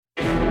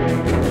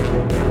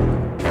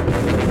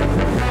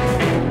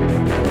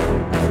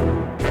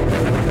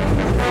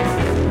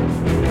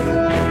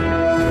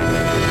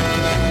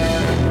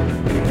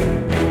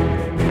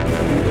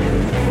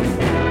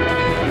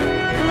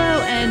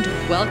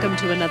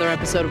another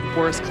episode of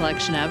Worst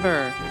Collection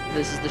Ever.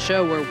 This is the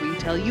show where we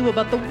tell you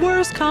about the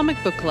worst comic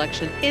book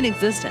collection in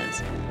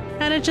existence.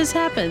 And it just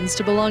happens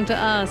to belong to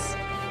us.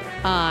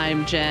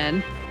 I'm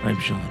Jen. I'm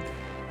Sean.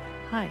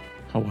 Hi.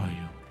 How are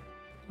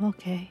you?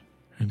 Okay.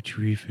 I'm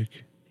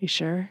terrific. You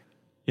sure?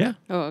 Yeah.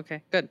 Oh,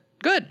 okay. Good.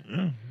 Good.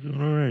 Yeah,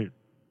 doing all right.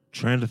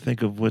 Trying to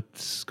think of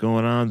what's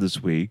going on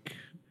this week.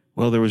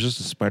 Well, there was just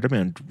a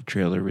Spider-Man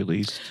trailer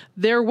released.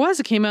 There was.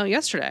 It came out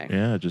yesterday.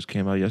 Yeah, it just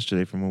came out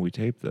yesterday from when we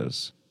taped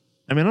this.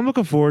 I mean, I'm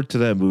looking forward to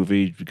that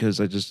movie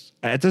because at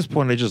this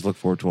point, I just look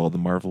forward to all the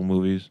Marvel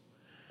movies.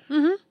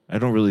 Mm-hmm. I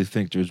don't really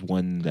think there's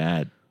one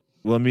that,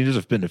 well, I mean,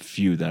 there's been a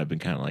few that I've been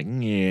kind of like,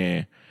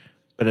 yeah.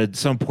 But at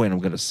some point, I'm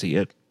going to see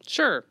it.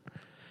 Sure.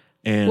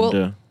 And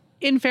well,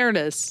 in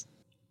fairness,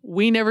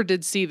 we never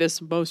did see this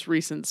most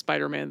recent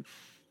Spider-Man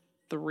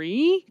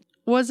 3,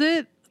 was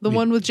it? The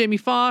one with Jamie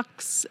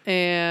Foxx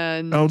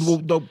and... Oh, well,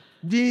 no.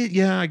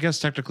 Yeah, I guess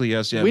technically,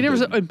 yes. Yeah, we never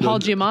saw Paul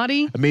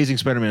Giamatti. Amazing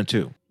Spider-Man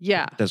 2.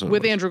 Yeah, that's what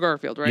with Andrew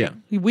Garfield, right?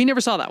 Yeah. We never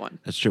saw that one.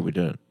 That's true, we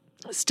didn't.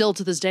 Still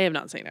to this day, I've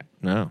not seen it.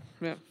 No.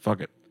 Yeah. Fuck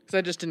it. Because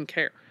I just didn't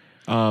care.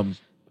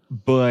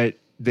 But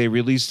they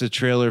released a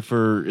trailer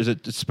for, is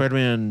it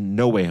Spider-Man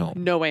No Way Home?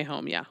 No Way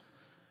Home, yeah.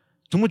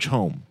 Too much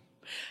home.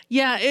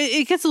 Yeah,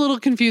 it gets a little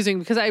confusing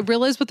because I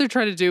realize what they're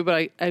trying to do,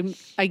 but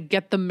I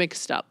get them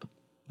mixed up.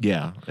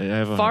 Yeah. I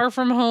have Far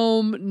From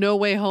Home, No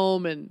Way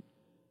Home, and...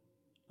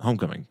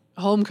 Homecoming.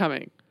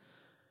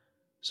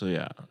 So,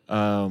 yeah.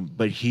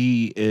 But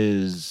he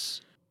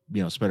is,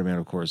 Spider-Man,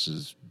 of course,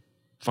 is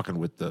fucking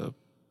with the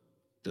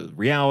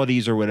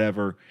realities or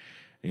whatever.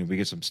 And we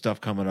get some stuff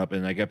coming up.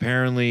 And,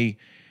 apparently,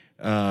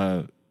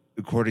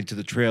 according to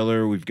the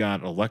trailer, we've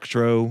got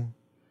Electro.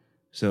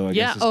 So, I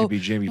guess this could be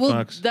Jamie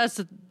Foxx. That's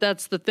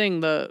the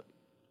thing.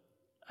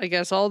 I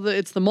guess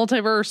it's the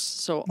multiverse.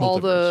 So, all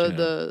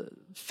the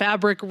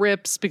fabric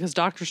rips because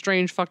Doctor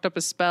Strange fucked up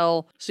his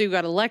spell. So, you've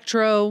got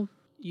Electro.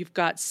 You've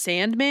got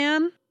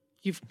Sandman.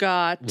 You've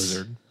got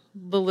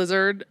the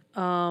Lizard.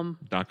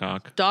 Doc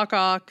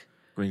Ock.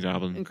 Green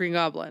Goblin. And Green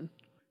Goblin.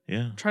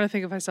 Yeah. I'm trying to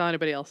think if I saw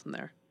anybody else in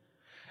there.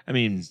 I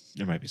mean,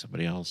 there might be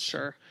somebody else.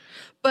 Sure.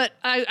 But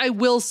I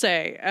will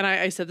say, and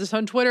I said this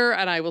on Twitter,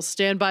 and I will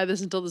stand by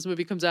this until this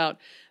movie comes out,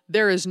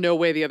 there is no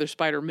way the other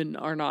Spider-Men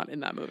are not in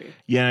that movie.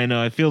 Yeah, I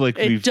know. I feel like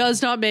it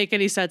does not make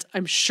any sense.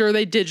 I'm sure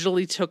they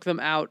digitally took them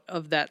out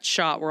of that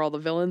shot where all the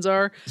villains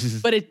are,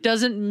 but it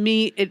doesn't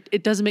make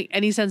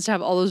any sense to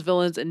have all those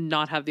villains and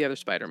not have the other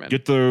Spider-Man.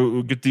 Get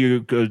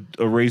the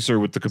eraser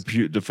with the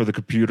computer for the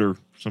computer.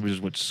 Somebody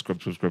just went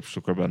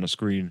scrub on the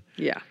screen.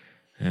 Yeah.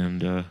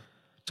 And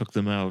took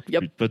them out.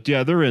 Yep. But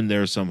yeah, they're in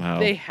there somehow.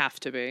 They have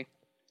to be.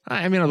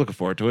 I mean, I'm looking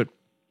forward to it,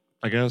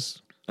 I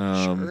guess.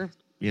 Sure.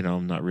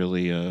 I'm not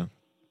really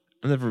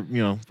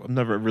I've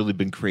never really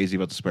been crazy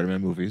about the Spider-Man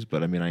movies,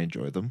 but I mean, I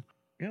enjoy them.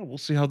 Yeah, we'll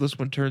see how this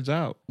one turns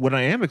out. What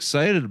I am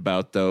excited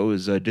about, though,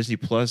 is Disney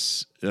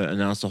Plus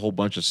announced a whole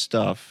bunch of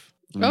stuff.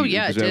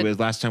 It did.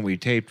 Last time we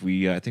taped,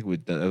 I think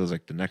it was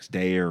like the next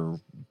day or a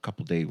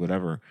couple days,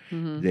 whatever.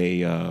 Mm-hmm.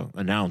 They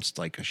announced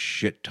like a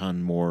shit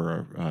ton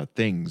more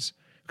things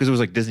because it was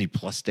like Disney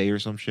Plus Day or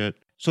some shit.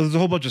 So there's a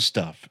whole bunch of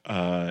stuff,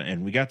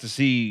 and we got to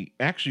see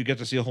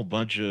a whole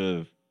bunch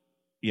of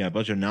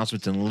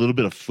announcements and a little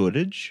bit of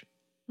footage.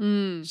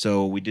 Mm.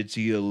 So we did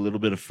see a little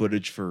bit of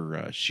footage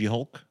for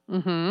She-Hulk,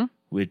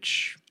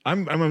 which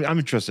I'm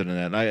interested in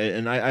that.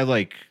 I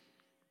like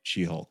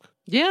She-Hulk.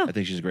 Yeah, I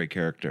think she's a great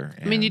character.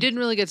 I mean, you didn't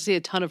really get to see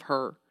a ton of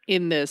her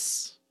in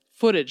this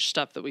footage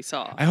stuff that we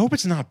saw. I hope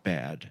it's not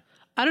bad.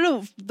 I don't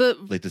know the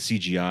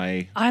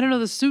CGI. I don't know.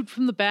 The suit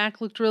from the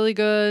back looked really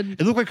good.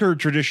 It looked like her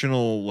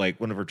traditional,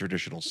 one of her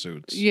traditional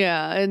suits.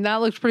 Yeah, and that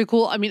looked pretty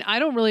cool. I mean, I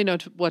don't really know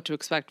what to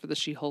expect for the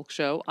She-Hulk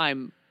show.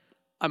 I'm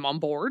on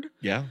board.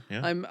 Yeah.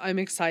 I'm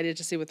excited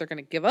to see what they're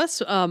going to give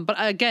us. But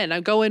again,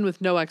 I go in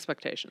with no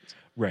expectations.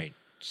 Right.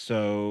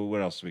 So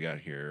what else do we got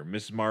here?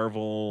 Miss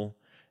Marvel.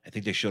 I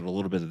think they showed a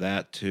little bit of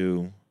that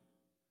too.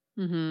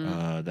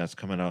 Mm-hmm. That's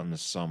coming out in the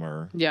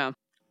summer. Yeah.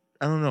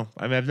 I don't know.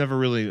 I mean, I've never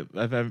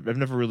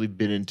really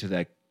been into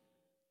that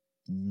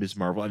Miss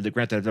Marvel. I mean,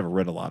 granted, I've never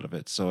read a lot of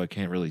it, so I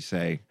can't really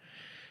say.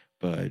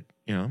 But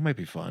it might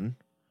be fun.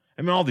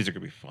 I mean, all these are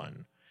gonna be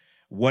fun.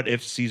 What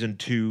If Season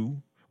 2?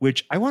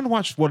 Which I want to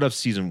watch What If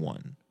Season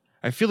 1.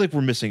 I feel like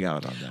we're missing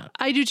out on that.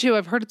 I do too.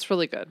 I've heard it's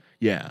really good.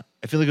 Yeah.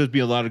 I feel like it would be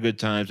a lot of good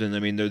times. And I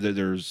mean,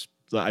 there's,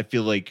 I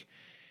feel like,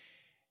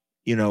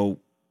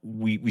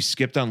 we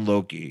skipped on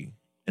Loki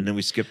and then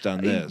we skipped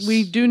on this.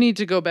 We do need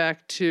to go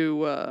back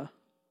to...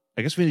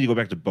 I guess we need to go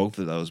back to both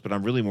of those, but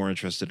I'm really more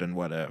interested in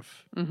What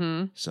If.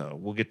 Mm-hmm. So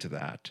we'll get to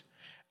that.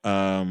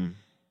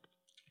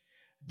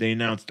 They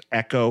announced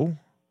Echo,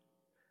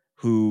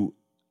 who...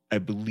 I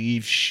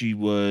believe she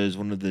was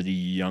one of the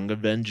Young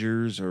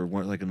Avengers or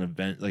like an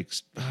event.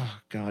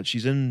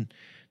 She's in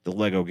the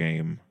Lego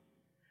game,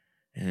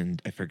 and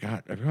I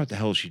forgot what the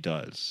hell she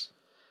does.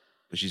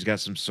 But she's got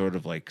some sort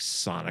of like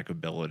sonic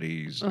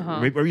abilities.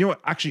 Or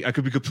actually, I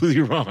could be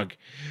completely wrong.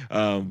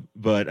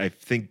 But I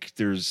think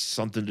there's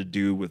something to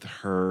do with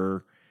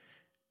her,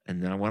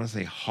 and then I want to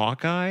say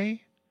Hawkeye,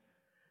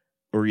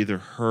 or either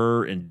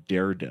her and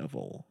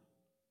Daredevil.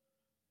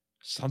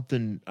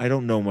 Something, I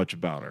don't know much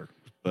about her,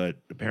 but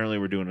apparently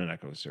we're doing an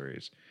Echo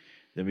series.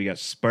 Then we got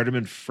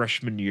Spider-Man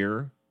Freshman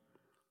Year,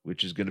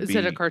 which is going to be... Is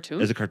it a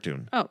cartoon? It's a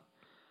cartoon. Oh.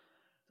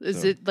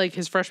 Is it like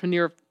his freshman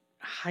year of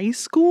high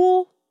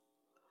school?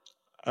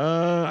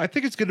 I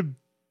think it's going to...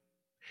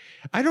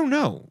 I don't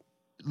know.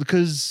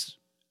 Because,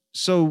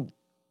 so...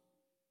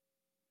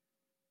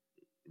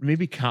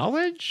 Maybe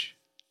college?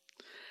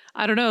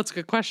 I don't know. It's a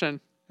good question.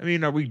 I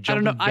mean, are we jumping I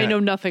don't know. back? I know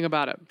nothing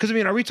about it. Because, I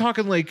mean, are we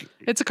talking like...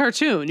 It's a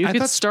cartoon. You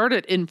could start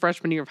it in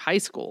freshman year of high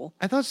school.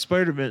 I thought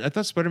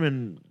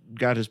Spider-Man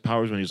got his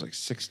powers when he was like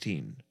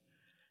 16.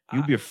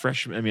 You'd be a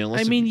freshman.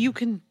 I mean, you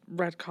can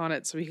retcon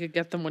it so he could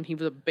get them when he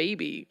was a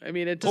baby. I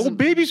mean, it doesn't... Oh,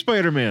 baby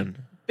Spider-Man.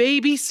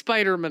 Baby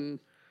Spider-Man.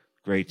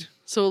 Great.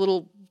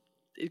 So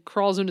it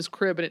crawls in his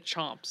crib and it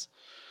chomps.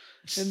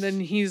 And then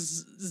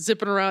he's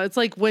zipping around. It's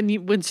like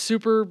when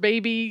Super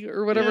Baby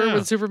or whatever,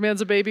 when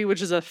Superman's a baby,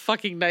 which is a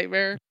fucking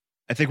nightmare.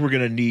 I think we're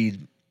going to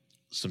need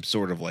some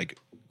sort of like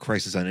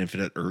Crisis on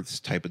Infinite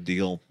Earths type of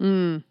deal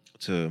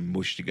to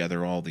mush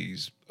together all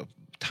these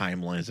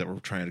timelines that we're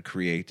trying to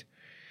create.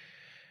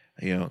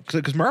 You know,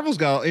 because Marvel's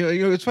got,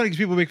 it's funny because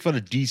people make fun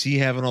of DC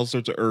having all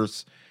sorts of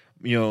Earths,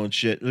 and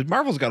shit.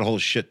 Marvel's got a whole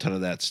shit ton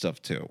of that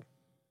stuff too.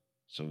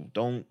 So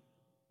don't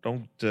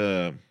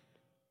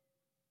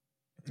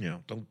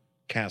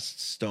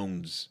cast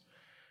stones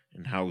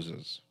in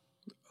houses.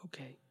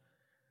 Okay.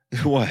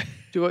 What?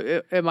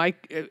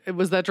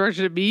 Was that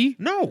directed at me?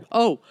 No.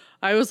 Oh,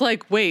 I was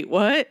like, wait,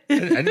 what? I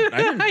didn't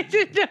I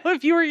didn't know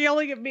if you were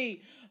yelling at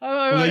me.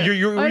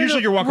 You're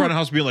walking around the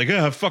house being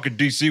like, fucking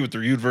DC with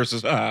their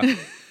universes.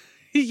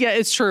 Yeah,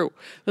 it's true.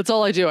 That's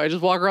all I do. I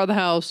just walk around the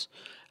house.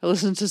 I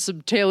listen to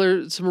some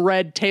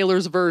Red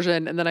Taylor's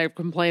version, and then I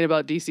complain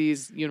about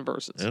DC's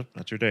universes. Yep,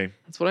 that's your day.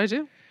 That's what I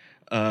do.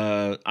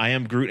 I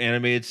Am Groot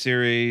animated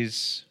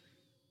series.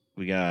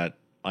 We got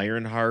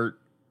Ironheart.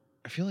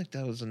 I feel like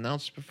that was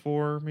announced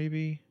before,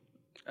 maybe.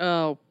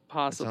 Oh,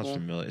 possible. It sounds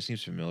familiar. It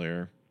seems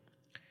familiar.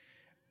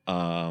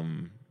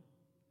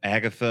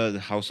 Agatha,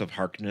 the House of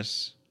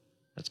Harkness.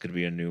 That's going to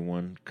be a new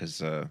one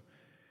because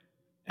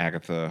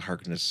Agatha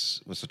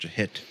Harkness was such a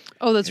hit.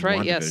 Oh, that's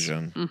right. Yes.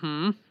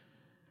 Mm-hmm.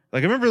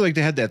 Like I remember, like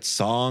they had that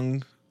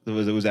song. It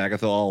was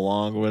Agatha all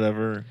along, or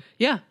whatever.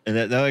 Yeah. And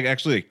that like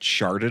actually like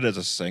charted as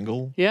a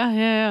single.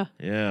 Yeah.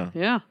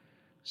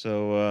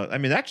 So I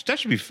mean that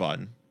should be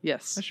fun.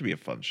 Yes. That should be a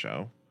fun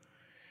show.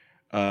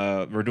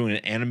 We're doing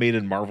an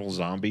animated Marvel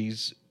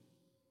Zombies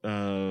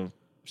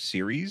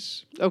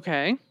series.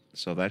 Okay.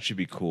 So that should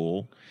be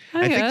cool.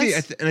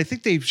 I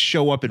think they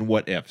show up in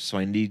What If. So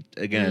I need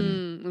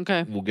again.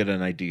 Okay. We'll get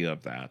an idea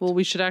of that. Well,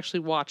 we should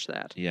actually watch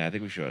that. Yeah, I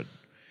think we should.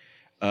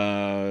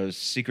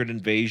 Secret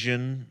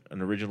Invasion,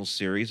 an original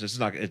series. It's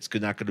not going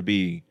to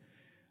be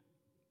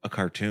a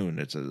cartoon.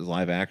 It's a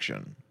live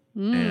action.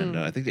 And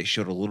I think they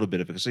showed a little bit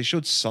of it because they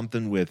showed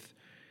something with,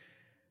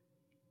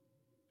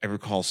 I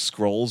recall,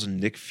 Skrulls and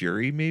Nick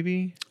Fury,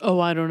 maybe.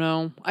 Oh, I don't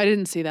know. I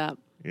didn't see that.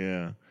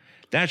 Yeah,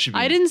 that should be.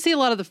 I didn't see a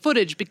lot of the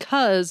footage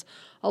because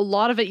a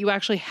lot of it you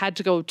actually had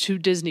to go to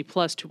Disney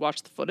Plus to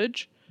watch the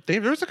footage.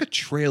 There was like a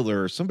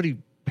trailer. Somebody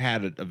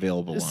had it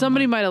available.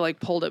 Somebody might have like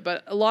pulled it,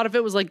 but a lot of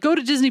it was like, go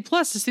to Disney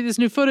Plus to see this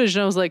new footage,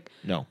 and I was like,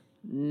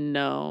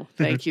 no,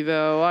 thank you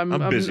though.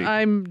 I'm busy.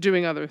 I'm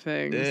doing other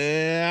things.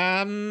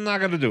 I'm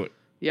not gonna do it.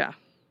 Yeah.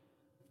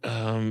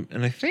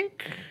 And I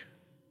think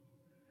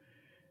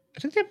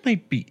that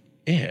might be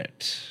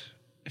it.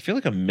 I feel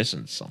like I'm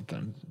missing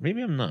something.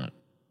 Maybe I'm not.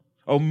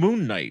 Oh,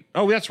 Moon Knight.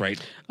 Oh, that's right.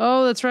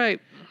 Oh, that's right.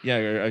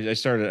 Yeah, I'm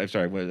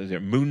sorry. What is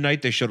it? Moon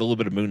Knight. They showed a little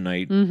bit of Moon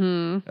Knight.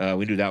 Mm-hmm.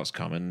 We knew that was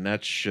coming.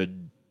 That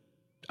should.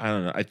 I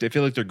don't know. I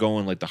feel like they're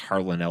going like the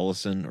Harlan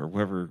Ellison or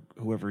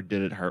whoever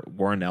did it.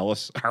 Harlan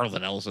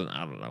Ellison.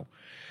 I don't know.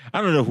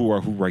 I don't know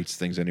who writes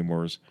things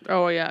anymore.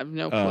 Oh yeah, I have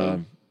no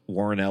clue.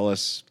 Warren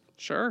Ellis.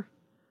 Sure.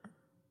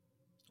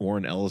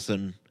 Warren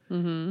Ellison.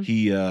 Mm-hmm.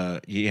 He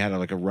had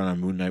like a run on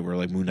Moon Knight where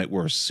like Moon Knight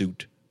wore a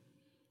suit,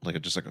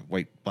 just like a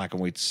black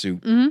and white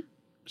suit. Mm-hmm.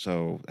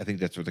 So I think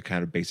that's what they're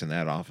kind of basing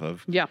that off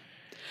of. Yeah.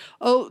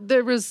 Oh,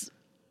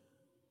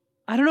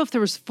 I don't know if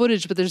there was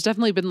footage, but there's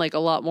definitely been like a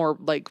lot more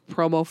like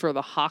promo for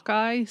the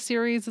Hawkeye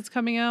series that's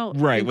coming out.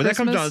 Right. When that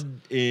comes out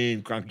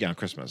on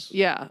Christmas.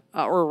 Yeah.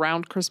 Or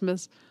around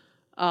Christmas.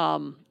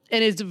 And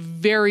it's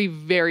very,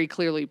 very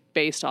clearly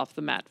based off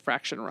the Matt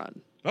Fraction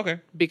run.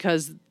 Okay.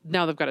 Because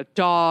now they've got a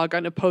dog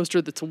on a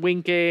poster that's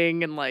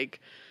winking and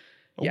like.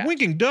 A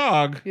winking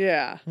dog?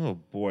 Yeah. Oh,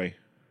 boy.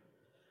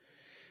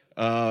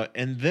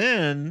 And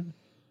then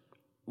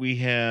we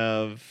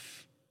have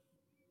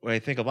what I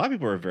think a lot of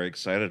people are very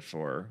excited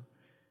for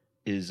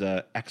is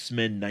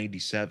X-Men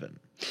 97.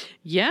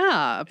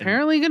 Yeah,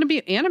 apparently going to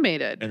be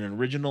animated. An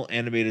original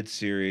animated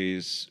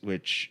series,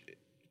 which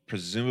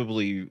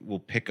presumably will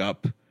pick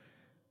up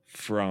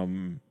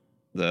from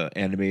the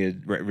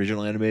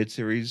original animated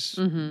series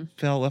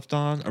left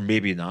on, or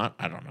maybe not.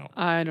 I don't know.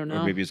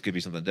 Or maybe it's going to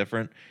be something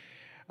different.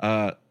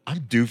 I'm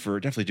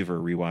definitely due for a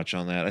rewatch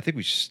on that. I think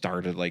we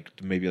started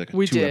maybe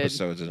we 2 did.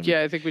 episodes.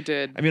 Yeah, I think we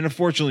did. I mean,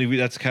 unfortunately,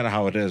 that's kind of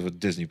how it is with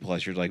Disney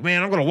Plus. You're like,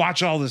 man, I'm going to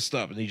watch all this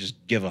stuff, and you just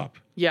give up.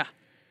 Yeah.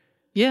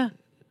 Yeah.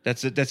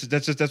 That's it.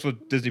 That's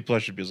what Disney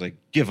Plus should be. Is like,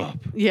 give up.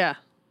 Yeah.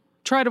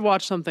 Try to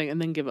watch something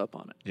and then give up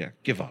on it. Yeah,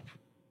 give up.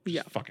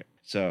 Yeah. Fuck it.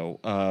 So,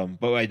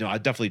 but I know I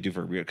definitely do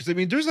for a rewatch because I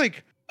mean, there's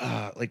like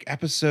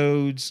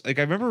episodes. Like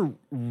I remember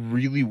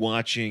really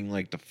watching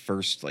like the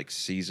first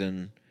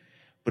season.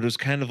 But it was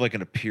kind of like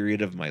in a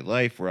period of my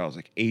life where I was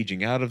like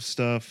aging out of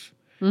stuff.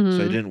 Mm-hmm.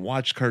 So I didn't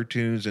watch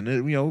cartoons, and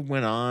it,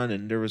 went on,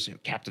 and there was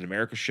Captain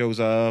America shows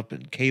up,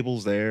 and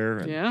Cable's there,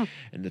 and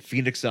the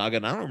Phoenix Saga,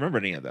 and I don't remember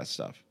any of that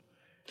stuff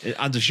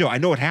on the show. I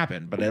know it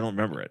happened, but I don't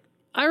remember it.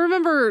 I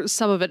remember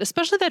some of it,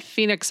 especially that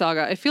Phoenix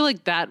Saga. I feel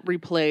like that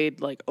replayed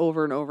like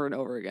over and over and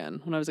over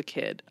again when I was a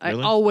kid. Really?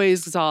 I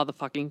always saw the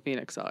fucking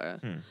Phoenix Saga,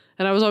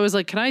 and I was always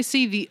like, "Can I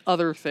see the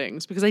other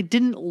things?" Because I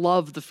didn't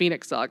love the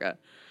Phoenix Saga.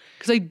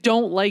 Because I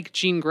don't like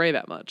Jean Grey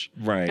that much.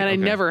 Right. And I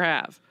never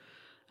have.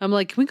 I'm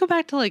like, can we go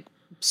back to like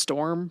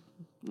Storm?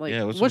 Like,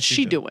 what's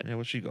she doing? Yeah,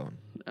 what's she going?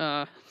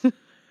 I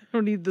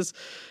don't need this.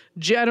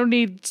 I don't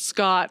need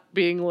Scott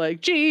being like,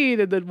 Jean,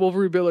 and then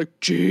Wolverine being like,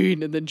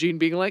 Jean, and then Jean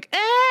being like,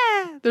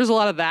 eh. There's a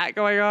lot of that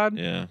going on.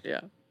 Yeah. Yeah.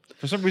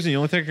 For some reason, the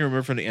only thing I can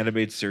remember from the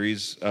animated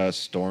series,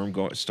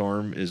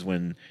 Storm is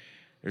when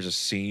there's a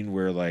scene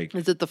where like.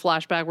 Is it the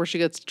flashback where she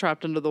gets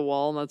trapped into the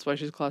wall and that's why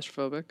she's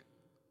claustrophobic?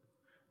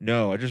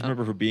 No, I just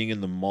remember her being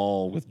in the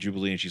mall with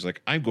Jubilee, and she's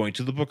like, "I'm going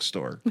to the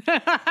bookstore."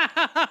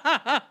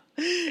 Yeah.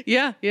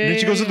 And then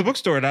she goes to the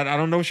bookstore, and I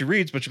don't know what she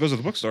reads, but she goes to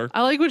the bookstore.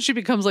 I like when she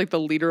becomes like the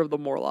leader of the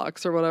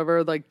Morlocks or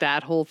whatever. Like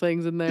that whole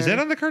thing's in there. Is that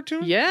on the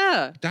cartoon?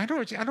 Yeah, I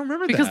don't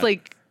remember because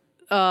that.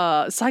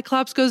 like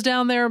Cyclops goes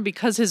down there, and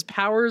because his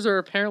powers are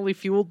apparently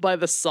fueled by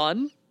the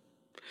sun.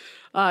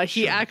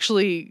 He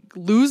actually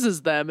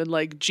loses them, and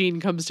like Jean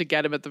comes to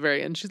get him at the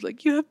very end. She's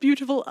like, "You have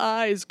beautiful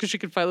eyes," because she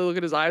can finally look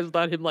at his eyes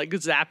without him like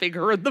zapping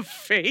her in the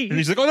face. And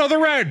he's like, "Oh no, they're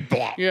red."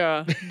 Blah.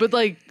 Yeah, but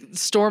like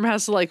Storm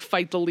has to like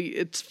fight the lead.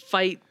 It's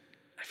fight.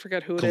 I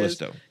forget who it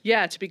Callisto. is.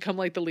 Yeah, to become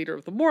like the leader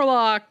of the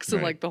Morlocks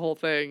and like the whole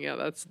thing.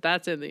 Yeah,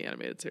 that's in the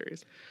animated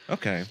series.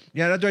 Okay,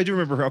 yeah, I do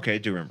remember her. Okay, I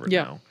do remember it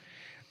now.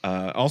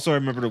 Also, I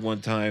remember the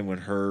one time when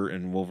her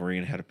and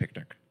Wolverine had a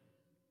picnic.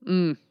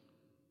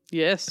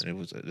 Yes. And it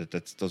was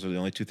those are the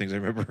only two things I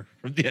remember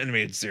from the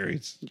animated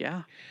series.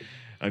 Yeah.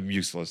 I'm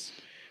useless.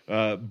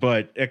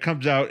 But it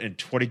comes out in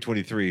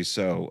 2023,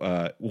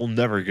 so we'll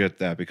never get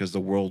that because the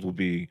world will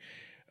be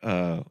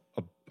a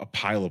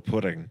pile of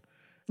pudding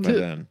by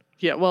then.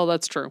 Yeah, well,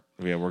 that's true.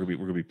 Yeah, we're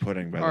gonna be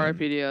pudding by then.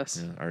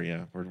 R.I.P.D.S.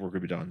 Yeah, we're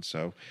gonna be done.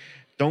 So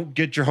don't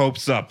get your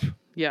hopes up.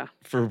 Yeah.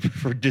 For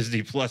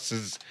Disney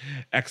Plus's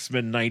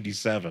X-Men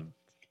 97.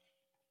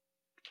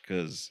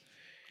 Because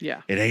it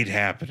ain't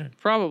happening.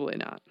 Probably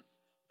not.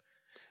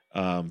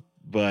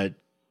 But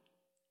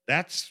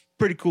that's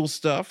pretty cool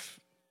stuff.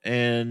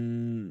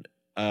 And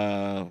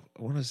I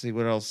want to see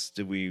what else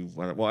did we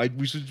want. Well,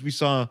 we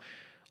saw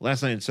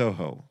Last Night in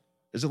Soho.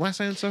 Is it Last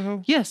Night in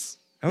Soho? Yes.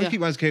 I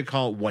always keep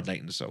call it One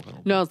Night in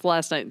Soho. No, it's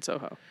Last Night in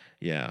Soho.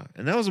 Yeah,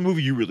 and that was a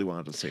movie you really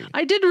wanted to see.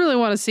 I did really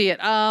want to see it.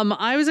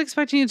 I was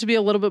expecting it to be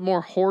a little bit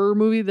more horror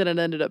movie than it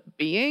ended up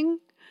being.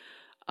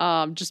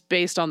 Just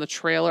based on the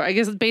trailer. I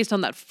guess it's based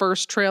on that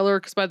first trailer,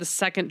 because by the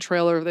second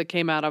trailer that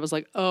came out, I was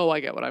like, oh, I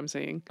get what I'm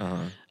seeing.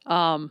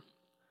 But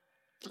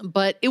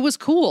it was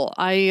cool.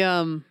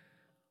 I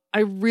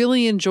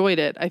really enjoyed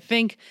it. I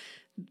think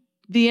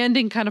the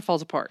ending kind of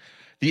falls apart.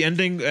 The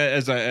ending,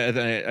 as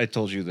I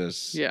told you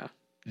this. Yeah.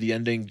 The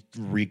ending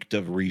reeked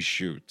of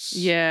reshoots.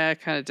 Yeah,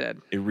 it kind of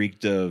did. It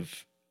reeked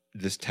of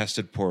this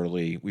tested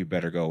poorly. We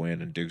better go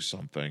in and do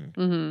something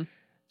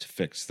to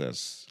fix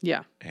this.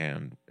 Yeah.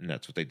 And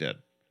that's what they did.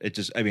 It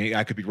just, I mean,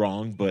 I could be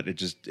wrong, but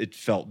it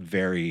felt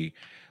very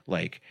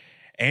like,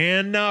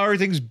 and now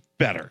everything's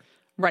better.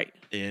 Right.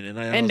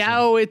 And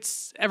now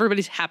it's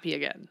everybody's happy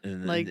again.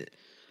 And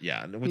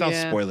without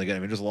spoiling it, I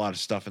mean, there's a lot of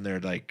stuff in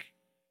there. Like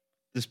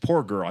this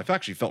poor girl, I've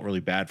actually felt really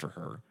bad for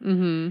her.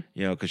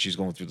 Because she's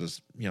going through this.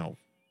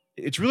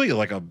 It's really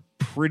like a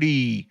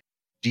pretty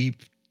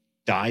deep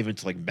dive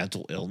into like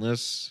mental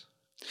illness.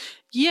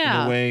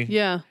 Yeah. In a way.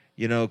 Yeah.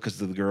 Because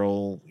the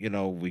girl,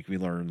 we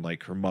learned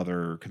like her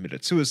mother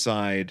committed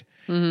suicide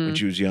when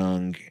she was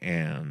young,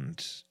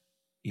 and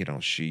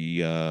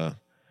she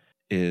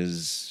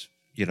is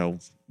she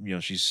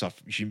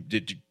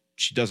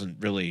doesn't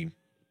really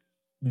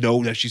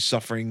know that she's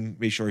suffering.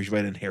 Maybe sure she might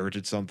have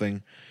inherited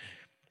something,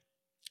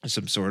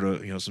 some sort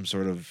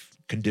of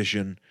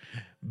condition,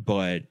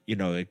 but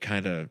it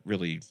kind of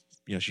really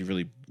she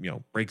really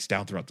breaks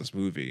down throughout this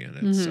movie, and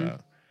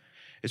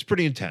it's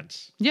pretty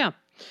intense. Yeah.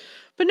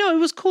 But no, it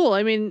was cool.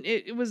 I mean,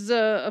 it was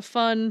a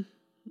fun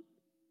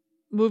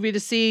movie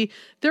to see.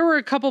 There were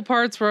a couple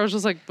parts where I was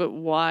just like, but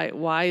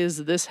why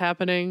is this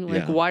happening?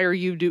 Like, why are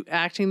you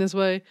acting this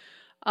way?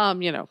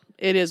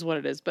 It is what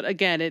it is. But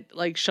again, it,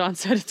 like Sean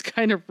said, it's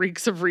kind of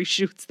reeks of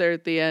reshoots there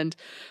at the end.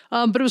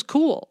 But it was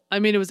cool. I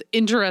mean, it was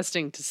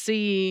interesting to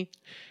see.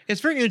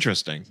 It's very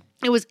interesting.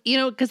 It was,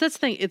 because that's the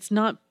thing. It's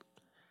not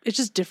it's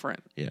just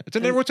different. Yeah. It's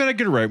an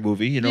Edgar Wright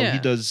movie. You know, Yeah. he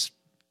does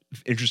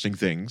interesting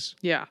things.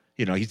 Yeah.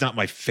 You know, he's not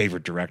my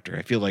favorite director.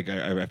 I feel like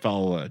I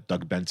follow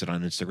Doug Benson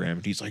on Instagram,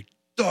 and he's like,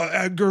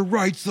 Edgar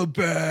Wright's the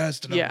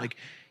best. And Yeah. I'm like,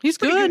 He's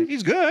good.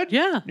 He's good.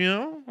 Yeah. You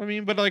know, I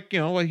mean, but like, you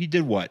know, he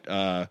did what?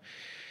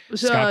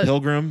 Scott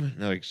Pilgrim.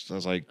 Like, I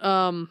was like,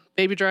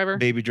 Baby Driver.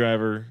 Baby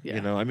Driver. Yeah.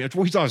 You know, I mean,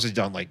 he's obviously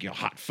done like, you know,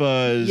 Hot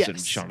Fuzz Yes. and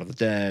Shaun of the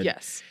Dead.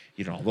 Yes.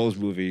 You know, all those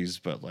movies.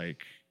 But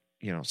like,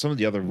 you know, some of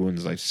the other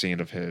ones I've seen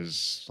of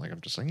his, like,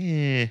 I'm just like,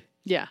 eh.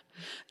 Yeah.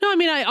 No, I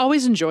mean, I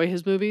always enjoy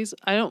his movies.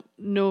 I don't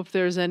know if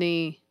there's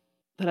any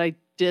that I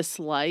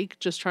dislike.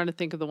 Just trying to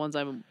think of the ones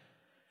I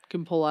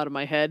can pull out of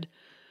my head.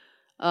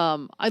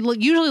 I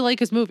usually like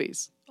his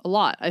movies a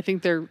lot. I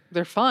think they're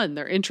fun.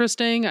 They're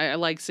interesting. I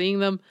like seeing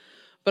them,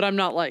 but I'm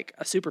not like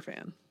a super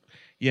fan.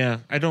 Yeah,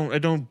 I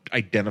don't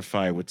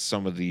identify with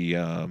some of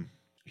the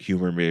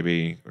humor,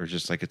 maybe, or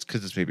just like it's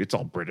because it's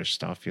all British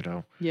stuff, you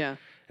know. Yeah.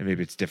 And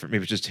maybe it's different.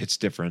 Maybe it just hits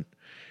different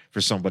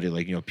for somebody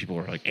like, you know, people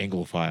who are like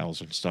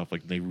Anglophiles and stuff.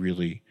 Like they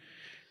really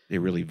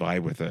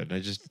vibe with it. And I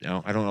just, you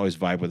know, I don't always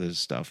vibe with his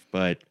stuff,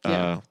 but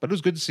it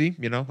was good to see.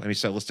 You know, I mean,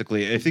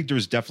 stylistically, I think there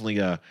was definitely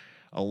a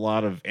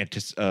lot of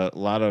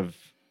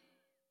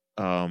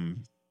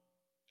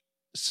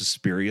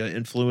Suspiria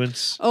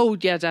influence. Oh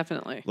yeah,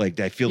 definitely. Like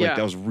I feel like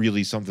that was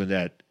really something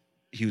that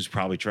he was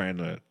probably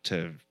trying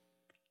to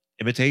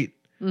imitate.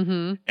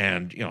 Mm-hmm.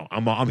 And you know,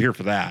 I'm here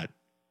for that.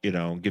 You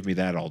know, give me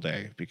that all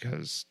day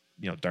because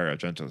you know Dario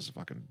Argento is the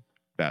fucking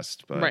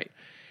best. But right.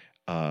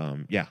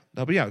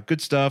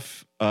 Good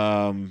stuff.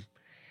 And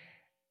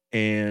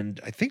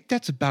I think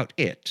that's about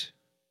it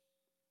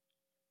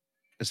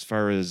as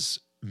far as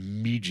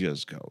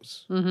medias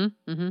goes. Mm-hmm.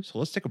 Mm-hmm. So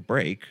let's take a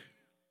break.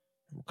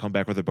 We'll come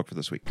back with a book for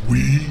this week.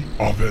 We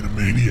Are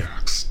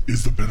Venomaniacs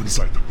is the Venom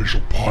Site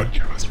official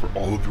podcast for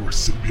all of your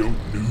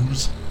symbiote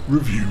news,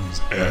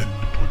 reviews, and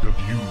point of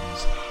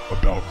views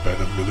about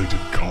Venom-related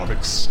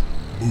comics,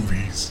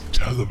 movies,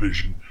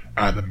 television,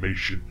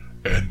 animation,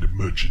 and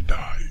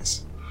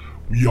merchandise.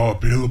 We are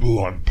available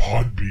on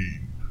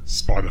Podbean,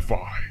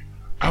 Spotify,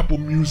 Apple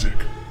Music,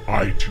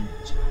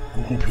 iTunes,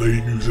 Google Play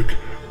Music,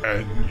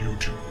 and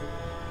YouTube.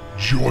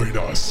 Join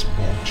us,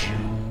 won't you?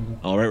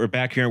 All right, we're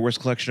back here on Worst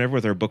Collection Ever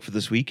with our book for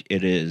this week.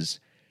 It is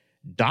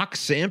Doc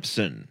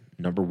Samson,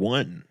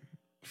 #1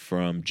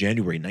 from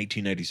January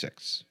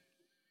 1996.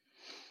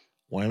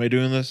 Why am I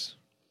doing this?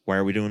 Why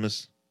are we doing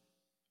this?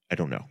 I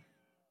don't know.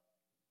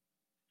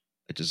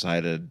 I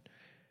decided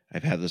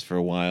I've had this for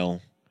a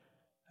while.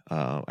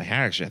 I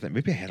think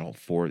maybe I had all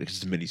four. This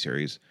is a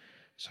miniseries.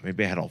 So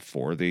maybe I had all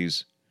four of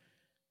these.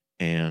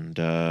 And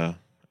I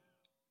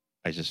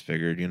just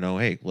figured, you know,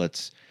 hey,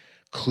 let's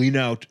clean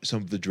out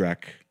some of the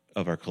dreck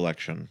of our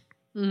collection.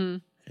 Mm-hmm.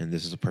 And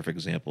this is a perfect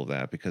example of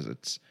that because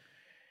it's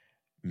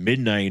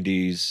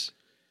mid-90s.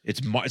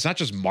 It's not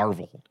just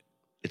Marvel.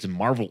 It's a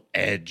Marvel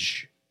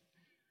Edge.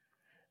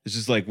 This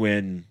is like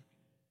when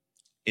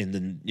in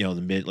the, you know,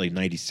 the mid, like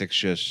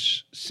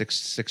 96-ish,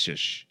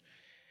 6-ish,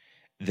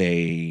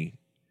 they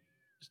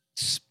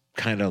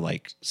kind of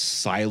like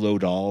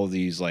siloed all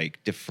these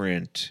like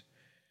different,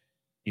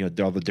 you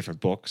know, all the different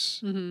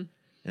books. Mm-hmm.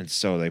 And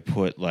so they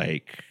put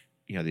like,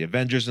 you know, the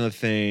Avengers in the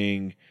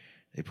thing.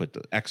 They put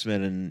the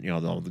X-Men and, you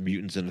know, all the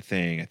mutants in the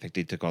thing. I think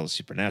they took all the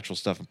supernatural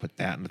stuff and put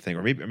that in the thing.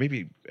 Or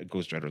maybe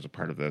Ghost Rider was a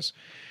part of this.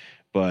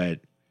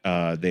 But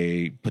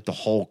they put the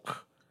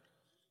Hulk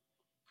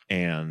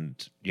and,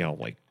 you know,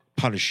 like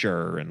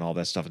Punisher and all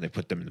that stuff. And they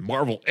put them in the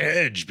Marvel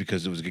Edge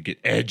because it was going to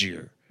get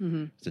edgier.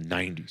 Mm-hmm. It's the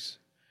 90s.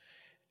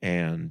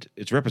 And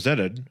it's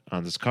represented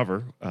on this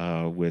cover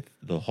with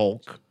the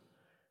Hulk.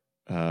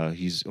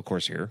 He's, of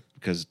course, here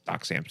because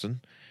Doc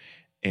Samson.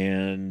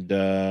 And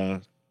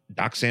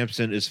Doc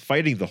Samson is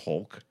fighting the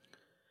Hulk.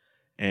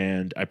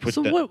 And I put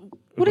so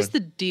what is the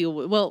deal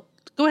with, well,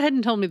 go ahead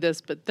and tell me this,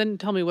 but then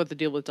tell me what the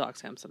deal with Doc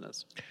Samson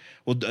is.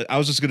 Well, I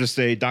was just going to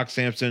say Doc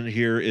Samson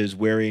here is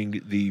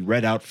wearing the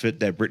red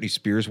outfit that Britney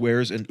Spears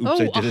wears. And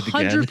oops, I did it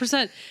again.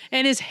 100%.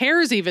 And his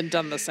hair's even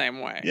done the same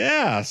way.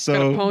 Yeah. So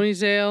got a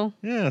ponytail.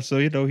 Yeah. So,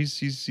 you know, he's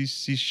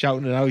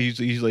shouting it out.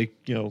 He's like,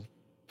 you know,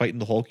 fighting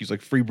the Hulk. He's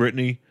like, free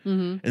Britney.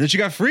 Mm-hmm. And then she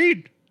got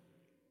freed.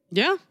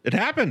 Yeah. It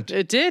happened.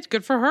 It did.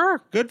 Good for her.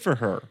 Good for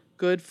her.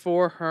 Good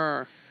for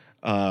her.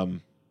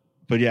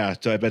 But yeah,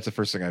 so that's the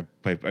first thing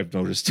I've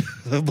noticed.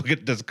 Look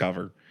at this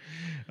cover.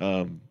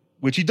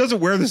 Which he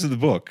doesn't wear this in the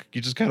book. He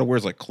just kind of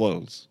wears like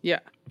clothes. Yeah.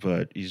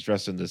 But he's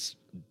dressed in this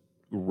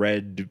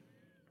red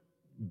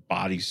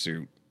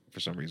bodysuit for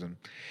some reason.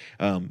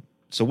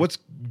 So what's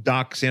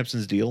Doc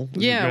Samson's deal?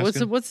 Yeah,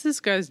 what's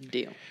this guy's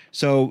deal?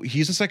 So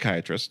he's a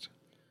psychiatrist.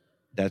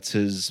 That's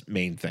his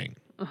main thing.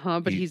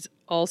 But he's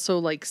also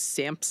like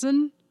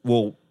Samson?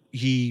 Well,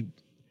 he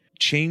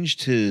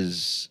changed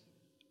his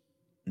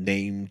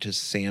name to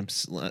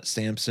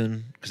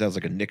Samson because that was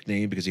like a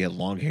nickname because he had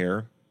long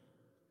hair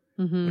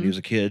when he was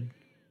a kid.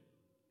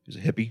 He was a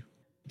hippie.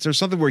 So there's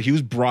something where he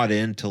was brought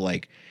in to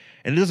like,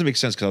 and it doesn't make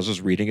sense because I was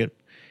just reading it.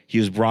 He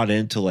was brought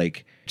in to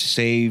like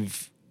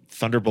save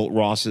Thunderbolt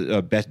Ross,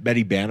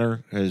 Betty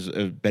Banner, as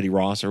Betty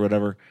Ross or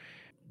whatever,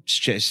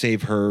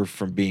 save her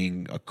from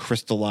being a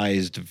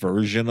crystallized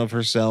version of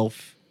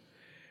herself.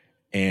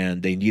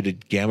 And they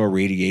needed gamma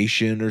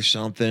radiation or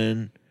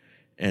something.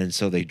 And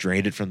so they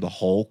drained it from the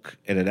Hulk,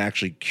 and it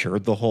actually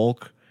cured the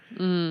Hulk.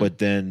 But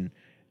then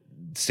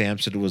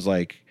Samson was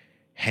like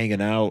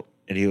hanging out,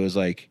 and he was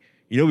like,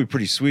 you know, it'd be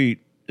pretty sweet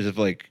is if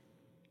like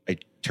I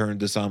turned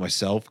this on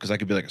myself because I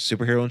could be like a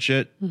superhero and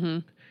shit,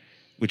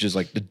 which is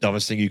like the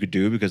dumbest thing you could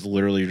do because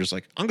literally you're just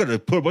like, I'm going to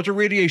put a bunch of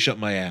radiation up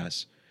my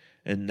ass.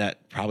 And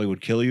that probably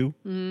would kill you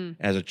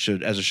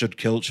should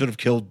have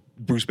killed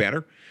Bruce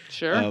Banner.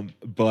 Sure.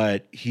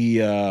 But he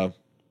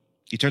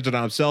turns it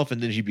on himself,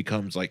 and then he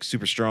becomes like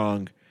super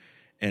strong,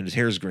 and his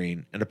hair is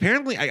green. And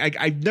apparently,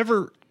 I've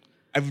never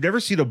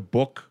seen a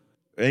book,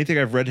 anything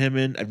I've read him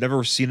in. I've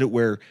never seen it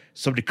where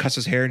somebody cuts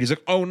his hair, and he's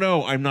like, "Oh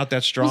no, I'm not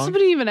that strong." Well,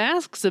 somebody even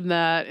asks him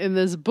that in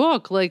this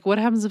book, like, "What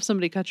happens if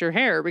somebody cuts your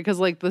hair?" Because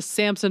like the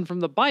Samson from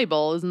the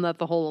Bible, isn't that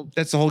the whole?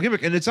 That's the whole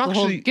gimmick, and it's the actually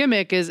whole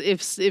gimmick is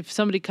if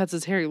somebody cuts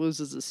his hair, he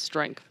loses his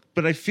strength.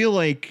 But I feel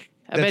like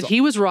I bet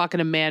he was rocking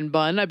a man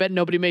bun. I bet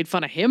nobody made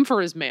fun of him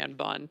for his man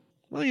bun.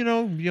 Well, you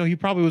know, he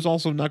probably was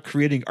also not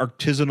creating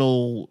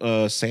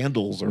artisanal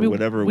sandals or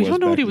whatever it was. We don't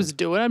know what he then. was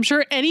doing. I'm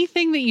sure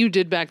anything that you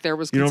did back there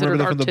was You don't considered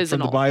remember that artisanal. from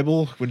the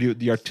Bible when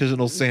the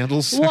artisanal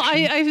sandals? Well,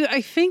 section?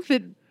 I think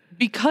that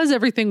because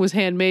everything was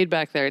handmade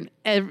back there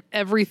and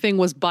everything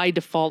was by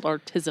default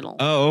artisanal.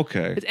 Oh,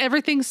 okay. It's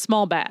everything's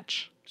small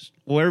batch.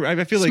 Well,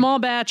 I feel like Small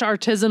batch,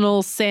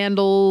 artisanal,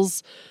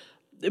 sandals,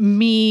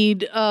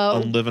 mead,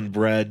 unleavened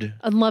bread,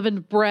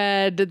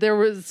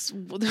 there's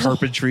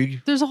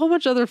carpentry. There's a whole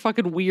bunch of other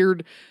fucking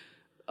weird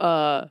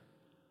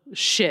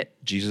shit.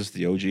 Jesus,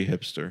 the OG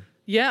hipster.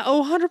 Yeah,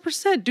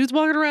 100%. Dude's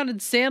walking around in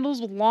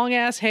sandals with long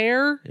ass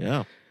hair.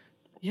 Yeah.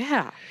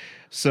 Yeah.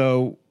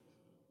 So,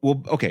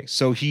 well, okay.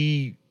 So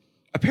he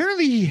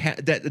apparently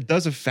that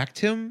does affect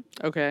him.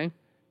 Okay.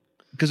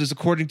 Because it's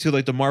according to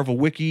like the Marvel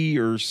Wiki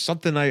or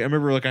something. I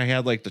remember like I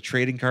had like the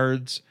trading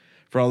cards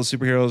for all the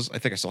superheroes. I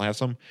think I still have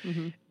some.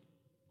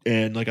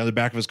 And like on the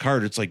back of his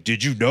card, it's like,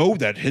 did you know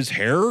that his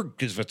hair,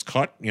 because if it's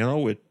cut, you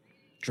know, it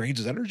drains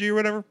his energy or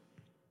whatever.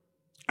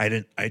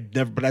 I've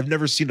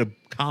never seen a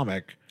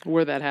comic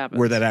where that happens.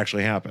 Where that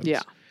actually happens.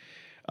 Yeah.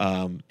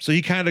 So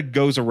he kind of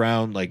goes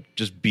around like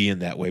just being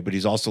that way, but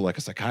he's also like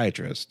a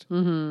psychiatrist.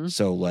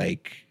 So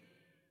like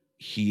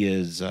he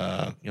is,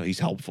 he's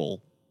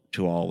helpful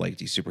to all like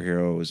these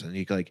superheroes, and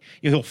he like,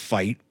 he'll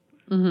fight,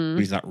 but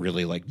he's not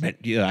really like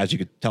meant, as you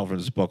could tell from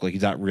this book, like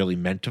he's not really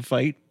meant to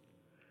fight.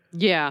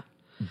 Yeah.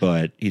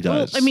 But he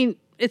does. Well, I mean,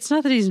 it's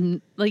not that he's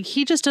like,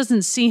 he just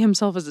doesn't see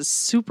himself as a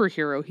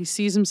superhero. He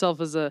sees himself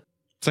as a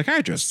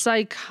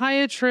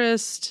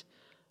psychiatrist,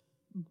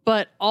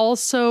 but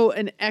also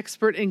an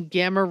expert in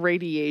gamma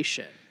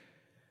radiation.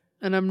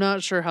 And I'm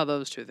not sure how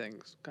those two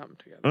things come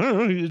together. I don't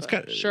know. It's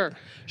sure.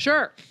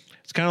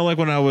 It's kind of like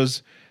when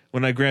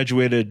I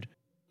graduated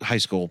high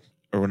school,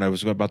 or when I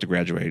was about to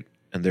graduate,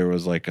 and there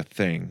was like a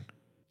thing,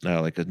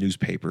 like a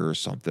newspaper or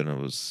something. It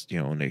was,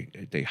 and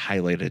they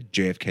highlighted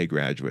JFK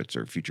graduates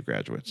or future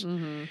graduates.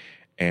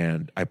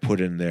 And I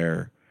put in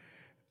there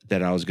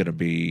that I was going to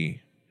be,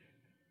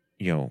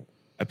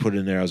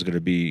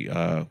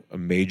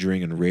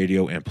 majoring in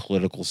radio and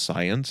political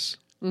science.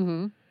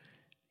 And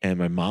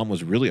my mom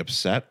was really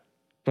upset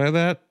by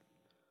that.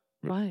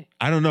 Why?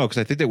 I don't know, because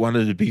I think they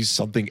wanted it to be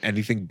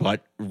anything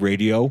but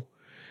radio,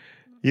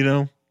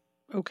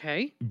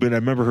 Okay. But I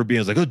remember her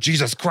being like, "Oh,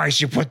 Jesus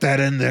Christ, you put that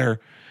in there."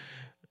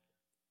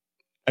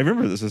 I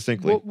remember this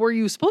distinctly. What were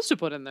you supposed to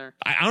put in there?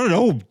 I don't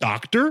know,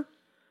 doctor.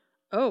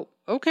 Oh,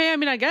 okay. I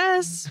mean, I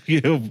guess.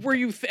 Were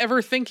you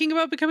ever thinking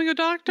about becoming a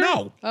doctor?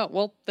 No. Oh,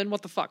 well, then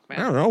what the fuck, man?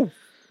 I don't know.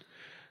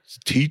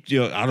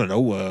 I don't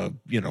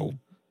know.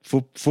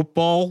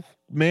 Football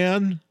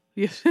man.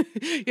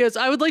 Yes,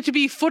 I would like to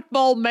be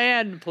football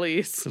man,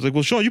 please. I was like,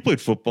 well, Sean, you played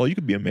football. You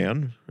could be a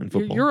man in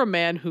football. You're a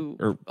man who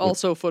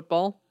also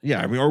football. Yeah,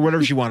 I mean, or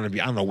whatever she wanted to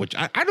be. I don't know which.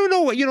 I don't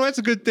know. That's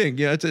a good thing.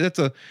 Yeah, that's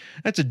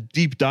a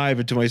deep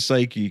dive into my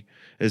psyche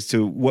as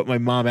to what my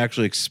mom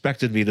actually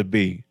expected me to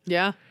be.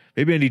 Yeah.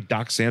 Maybe I need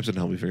Doc Samson to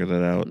help me figure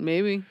that out.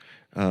 Maybe.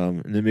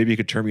 And then maybe you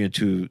could turn me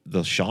into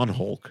the Sean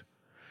Hulk.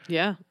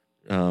 Yeah.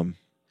 That'd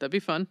be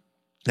fun.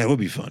 That would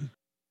be fun.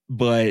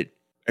 But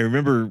I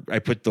remember I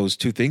put those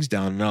two things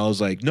down, and I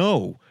was like,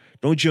 no,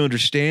 don't you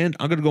understand?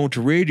 I'm going to go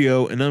into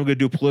radio, and then I'm going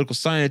to do political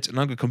science, and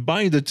I'm going to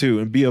combine the two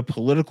and be a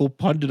political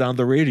pundit on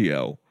the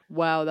radio.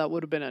 Wow, that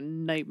would have been a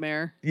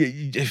nightmare.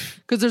 Yeah.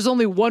 Because there's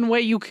only one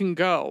way you can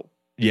go.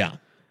 Yeah.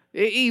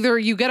 Either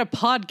you get a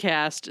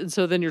podcast, and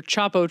so then you're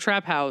Chapo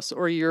Trap House,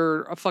 or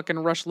you're a fucking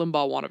Rush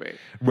Limbaugh wannabe.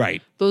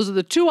 Right. Those are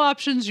the two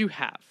options you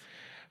have.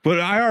 But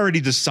I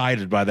already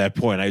decided by that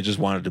point I just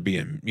wanted to be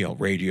in,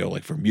 radio,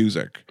 like for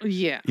music.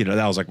 Yeah.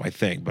 That was like my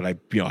thing. But I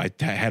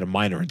had a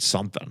minor in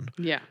something.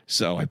 Yeah.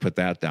 So I put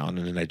that down,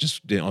 and then I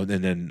just, and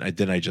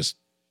then I just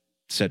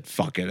said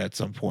fuck it at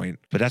some point.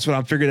 But that's what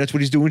I'm figuring. That's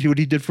what he's doing. What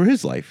he did for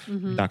his life.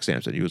 Doc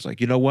Samson. He was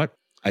like, you know what?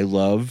 I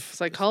love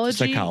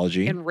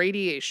psychology and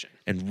radiation.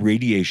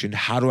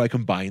 How do I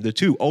combine the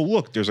two? Oh,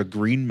 look, there's a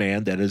green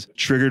man that is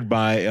triggered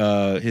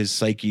by his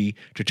psyche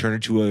to turn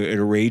into an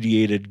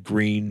irradiated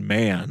green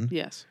man.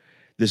 Yes.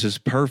 This is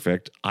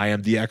perfect. I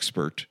am the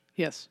expert.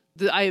 Yes.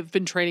 I've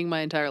been training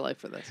my entire life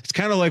for this. It's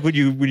kind of like when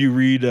you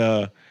read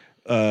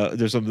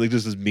there's something like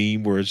this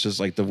meme where it's just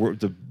like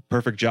the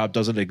perfect job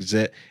doesn't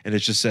exist, and it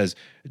just says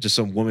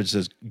some woman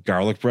says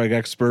garlic bread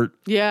expert.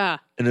 Yeah.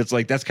 And it's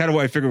like that's kind of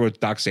what I figured what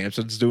Doc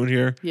Samson's doing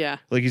here. Yeah.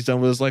 Like he's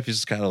done with his life. He's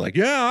just kind of like,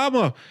 yeah,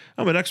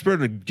 I'm an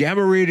expert in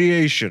gamma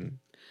radiation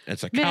and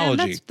psychology.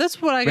 Man,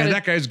 that's what I got. Man,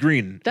 that guy's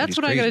green. That's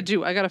what I got to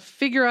do. I got to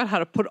figure out how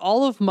to put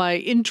all of my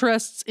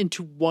interests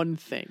into one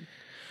thing,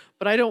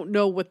 but I don't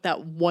know what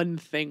that one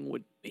thing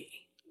would be.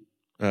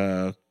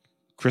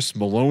 Chris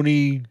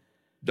Maloney,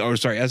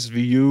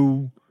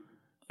 SVU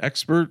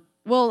expert.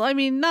 Well, I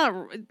mean,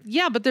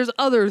 but there's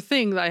other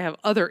things. I have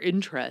other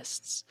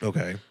interests.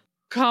 Okay.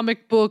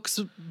 Comic books,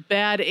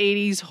 bad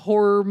 80s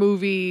horror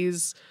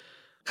movies,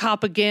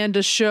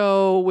 propaganda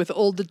show with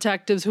old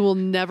detectives who will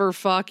never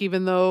fuck,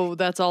 even though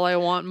that's all I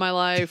want in my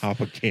life.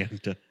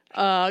 Propaganda.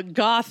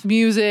 Goth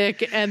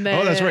music, and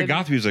then that's right,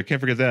 goth music.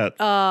 Can't forget that.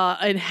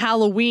 And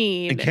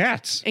Halloween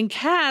and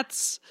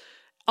cats.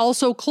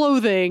 Also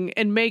clothing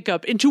and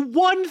makeup into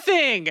one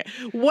thing.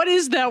 What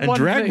is that and one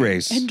drag thing?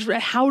 race. And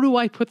how do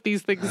I put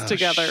these things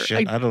together?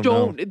 Shit, I don't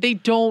know. They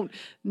don't.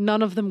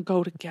 None of them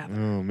go together.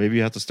 Oh, maybe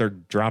you have to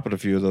start dropping a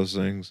few of those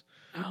things.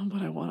 Oh,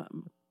 but I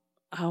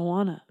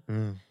want to.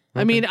 Okay.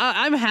 I mean,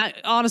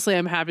 honestly,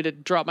 I'm happy to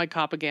drop my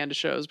propaganda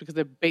shows because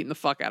they're baiting the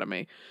fuck out of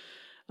me.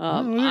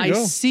 I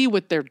see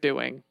what they're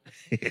doing.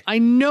 I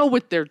know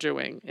what they're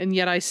doing, and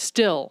yet I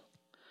still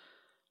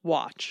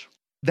watch.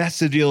 That's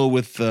the deal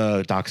with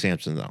Doc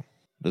Samson, though.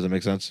 Does that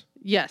make sense?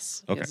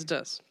 Yes. Okay. Yes, it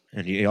does.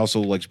 And he also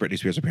likes Britney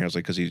Spears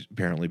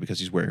apparently because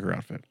he's wearing her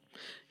outfit.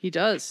 He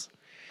does,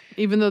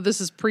 even though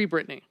this is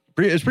pre-Britney.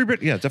 It's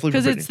pre-Britney, yeah, definitely.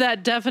 Because it's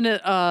that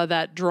definite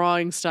that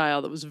drawing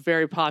style that was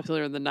very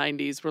popular in the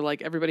 '90s, where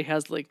like everybody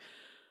has like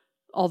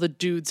all the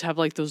dudes have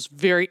like those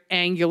very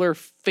angular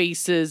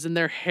faces and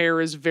their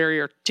hair is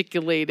very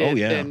articulated. Oh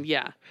yeah, and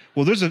yeah.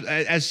 Well,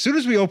 as soon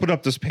as we open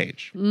up this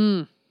page.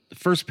 The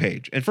first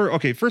page. And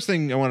first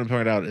thing I want to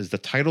point out is the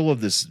title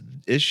of this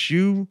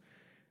issue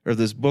or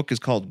this book is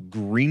called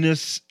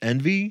Greenest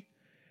Envy.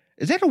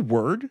 Is that a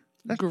word?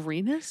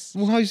 Greenest?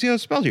 Well, how do you see how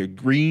it's spelled here?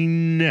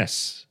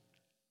 Greenest.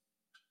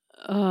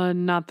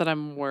 Not that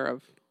I'm aware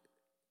of.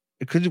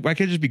 Why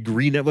can't it just be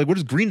green? Like, what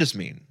does greenest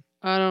mean?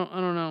 I don't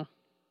know.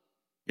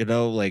 You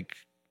know, like,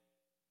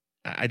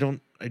 I don't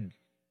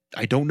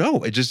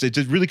know. It just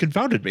really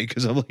confounded me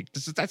because I'm like,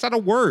 that's not a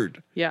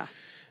word. Yeah.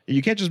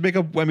 You can't just make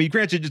up. I mean,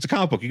 granted, it's a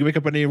comic book. You can make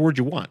up any word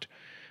you want,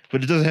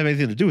 but it doesn't have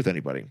anything to do with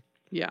anybody.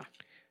 Yeah.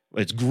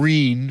 It's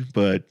green,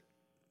 but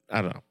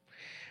I don't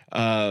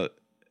know.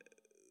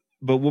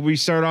 But what we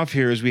start off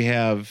here is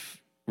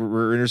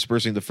we're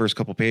interspersing the first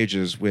couple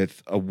pages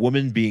with a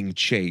woman being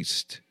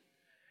chased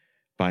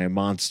by a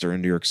monster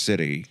in New York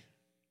City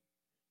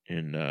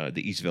in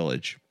the East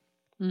Village.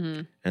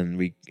 Mm-hmm. And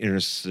we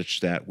intersperse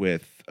that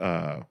with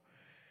Doc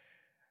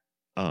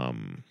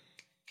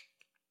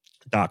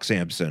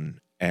Samson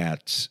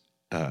at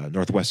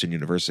Northwestern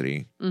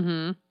University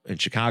in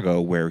Chicago,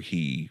 where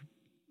he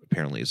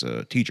apparently is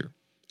a teacher.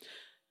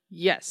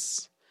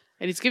 Yes.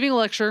 And he's giving a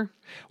lecture.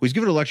 Well, he's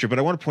giving a lecture, but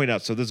I want to point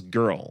out, so this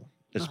girl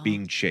that's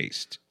being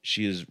chased,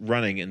 she is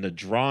running, and the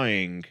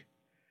drawing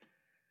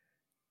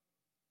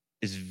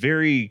is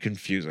very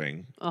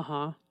confusing.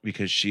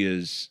 Because she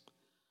is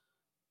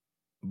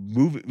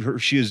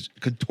she is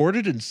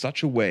contorted in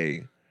such a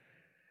way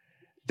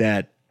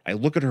that I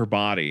look at her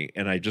body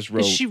and I just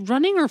wrote... Is she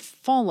running or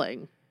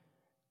falling?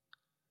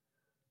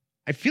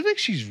 I feel like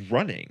she's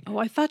running. Oh,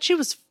 I thought she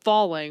was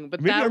falling, but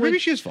maybe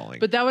she is falling.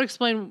 But that would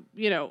explain,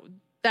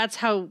 that's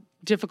how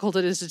difficult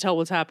it is to tell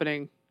what's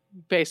happening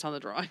based on the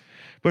drawing.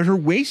 But her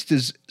waist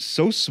is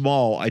so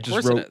small. I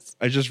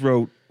just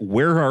wrote,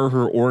 where are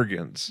her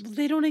organs?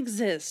 They don't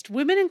exist.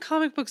 Women in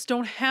comic books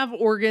don't have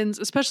organs,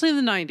 especially in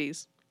the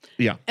 90s.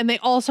 Yeah. And they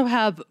also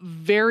have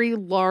very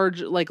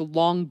large, like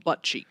long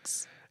butt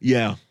cheeks.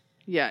 Yeah.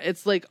 Yeah,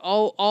 it's like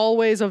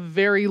always a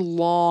very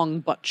long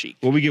butt cheek.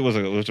 What we get was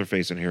her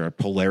face in here, a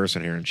Polaris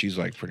in here, and she's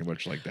like pretty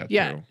much like that too.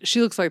 Yeah,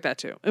 she looks like that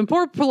too. And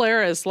poor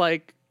Polaris,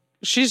 like,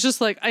 she's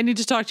just like, I need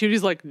to talk to you. And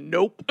he's like,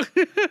 nope.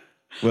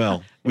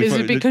 Well, is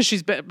it because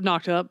she's been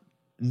knocked up?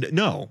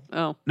 No.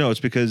 Oh. No, it's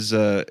because...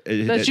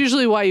 that's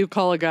usually why you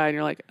call a guy and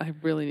you're like, I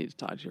really need to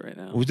talk to you right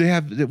now. We were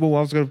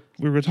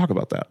going to talk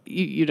about that.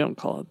 You don't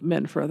call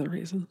men for other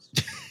reasons.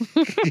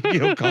 You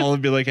don't call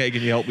and be like, hey,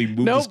 can you help me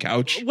move this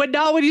couch?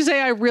 Not when you say,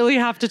 I really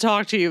have to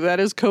talk to you. That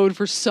is code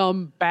for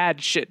some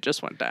bad shit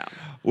just went down.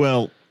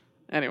 Well...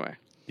 Anyway.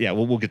 Yeah,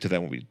 we'll get to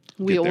that when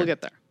we'll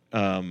get there.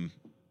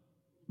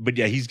 But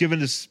yeah, he's given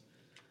this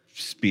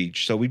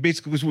speech. So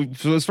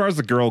so as far as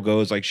the girl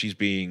goes, like she's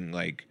being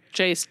like...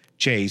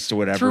 Chased or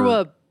whatever.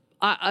 Through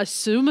I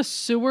assume a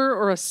sewer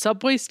or a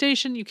subway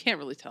station. You can't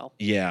really tell.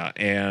 Yeah,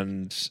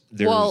 and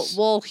there's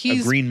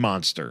he's a green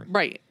monster.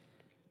 Right.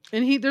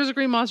 And there's a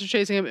green monster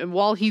chasing him, and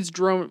while he's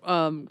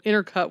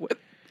intercut with,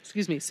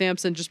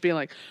 Samson just being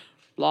like,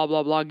 blah,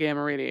 blah, blah,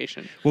 gamma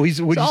radiation. Well,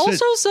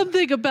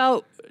 something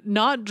about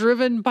not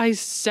driven by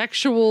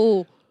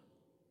sexual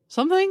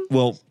something.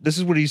 Well, this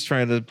is what he's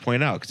trying to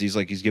point out, because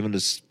he's giving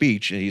this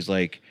speech, and he's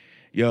like,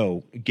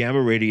 yo,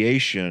 gamma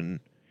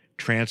radiation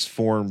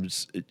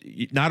transforms,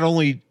 not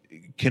only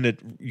can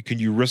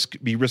you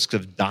be risk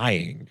of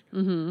dying,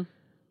 and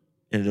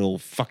it'll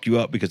fuck you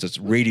up because it's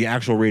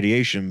actual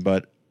radiation,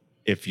 but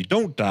if you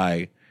don't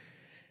die,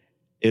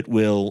 it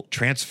will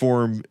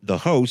transform the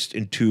host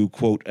into,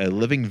 quote, a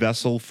living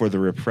vessel for the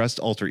repressed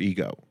alter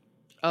ego.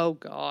 Oh,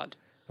 God.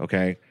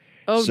 Okay?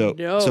 Oh,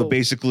 no. So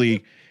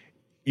basically,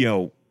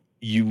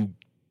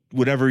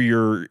 whatever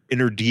your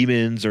inner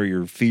demons or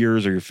your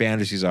fears or your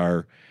fantasies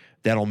are,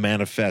 that'll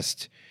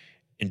manifest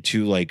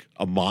into like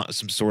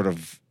some sort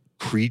of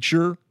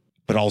creature,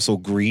 but also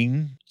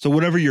green. So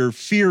whatever your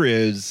fear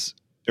is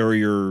or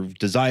your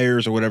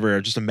desires or whatever,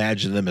 just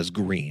imagine them as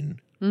green.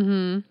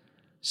 Mm-hmm.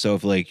 So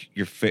if like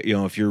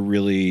if you're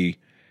really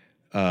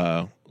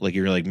like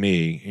you're like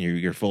me and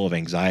you're full of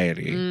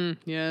anxiety,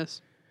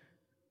 yes.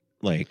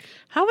 Like,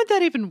 how would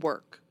that even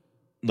work?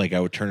 Like, I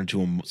would turn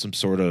into some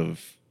sort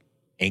of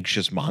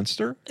anxious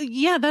monster.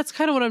 Yeah, that's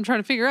kind of what I'm trying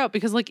to figure out,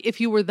 because like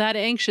if you were that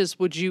anxious,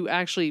 would you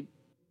actually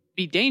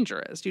be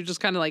dangerous? You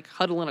just kind of like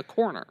huddle in a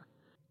corner.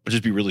 I'd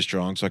just be really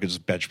strong, so I could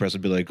just bench press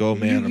and be like, "Oh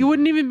man!" You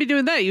wouldn't even be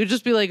doing that. You'd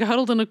just be like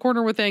huddled in a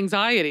corner with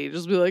anxiety.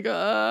 Just be like,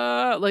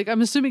 like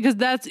I'm assuming,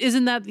 because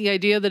isn't that the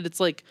idea, that it's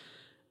like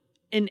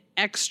an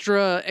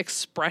extra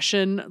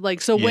expression?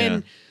 Like, so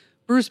when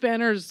Bruce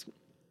Banner's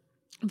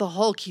the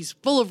Hulk, he's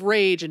full of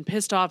rage and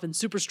pissed off and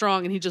super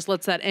strong, and he just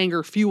lets that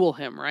anger fuel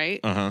him, right?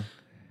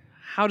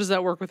 How does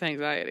that work with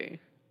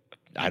anxiety?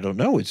 I don't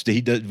know.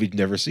 We'd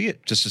never see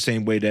it. Just the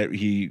same way that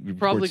he reports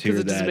probably because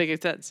it doesn't that, make any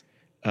sense.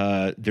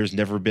 There's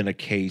never been a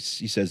case.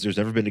 He says there's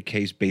never been a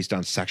case based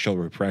on sexual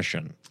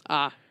repression.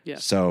 Yeah.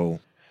 So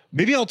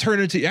maybe I'll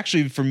turn into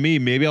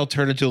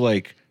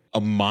like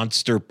a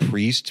monster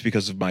priest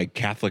because of my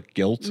Catholic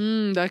guilt.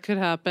 That could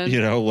happen.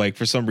 Like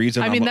for some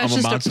reason, I'm a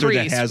monster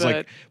that has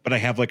but I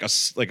have like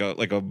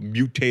a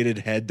mutated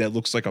head that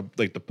looks like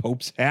the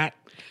Pope's hat.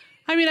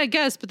 I mean, I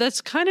guess, but that's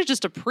kind of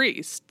just a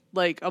priest.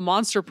 Like, a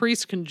monster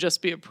priest can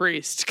just be a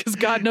priest, because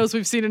God knows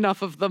we've seen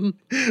enough of them.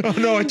 Oh,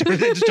 no, I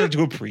just turned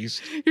into a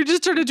priest. You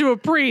just turned into a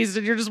priest,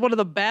 and you're just one of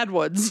the bad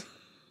ones.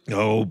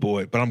 Oh,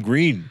 boy. But I'm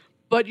green.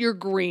 But you're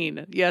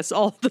green. Yes,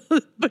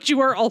 but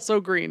you are also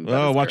green.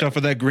 Watch out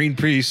for that green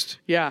priest.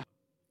 Yeah.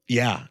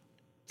 Yeah,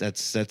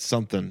 that's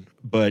something.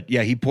 But,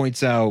 yeah, he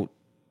points out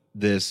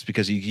this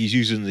because he's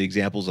using the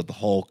examples of the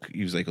Hulk.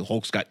 He was like, the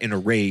Hulk's got inner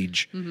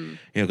rage,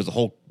 because the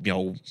Hulk,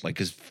 like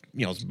his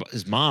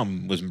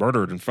mom was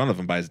murdered in front of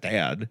him by his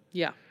dad.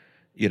 Yeah.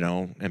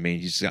 I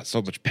mean, he's got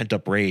so much pent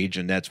up rage,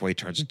 and that's why he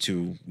turns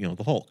into,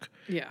 the Hulk.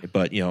 Yeah.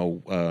 But,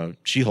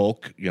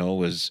 She-Hulk,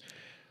 is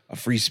a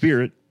free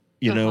spirit,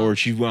 or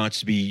she wants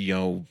to be,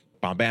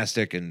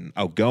 bombastic and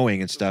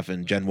outgoing and stuff.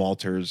 And Jen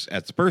Walters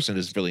as the person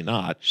is really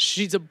not.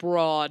 She's a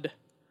broad.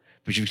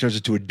 But she turns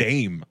into a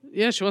dame.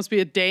 Yeah, she wants to be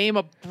a dame,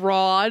 a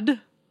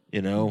broad,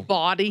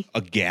 body,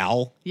 a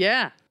gal.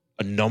 Yeah,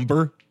 a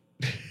number.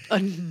 A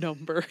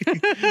number.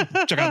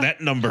 Check out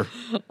that number.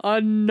 A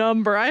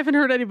number. I haven't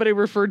heard anybody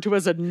referred to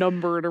as a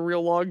number in a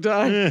real long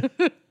time.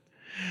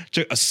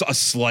 Check a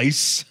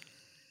slice.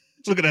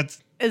 Look at that.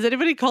 Has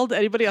anybody called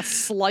anybody a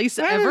slice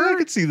ever? I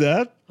could see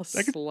that. A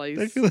slice.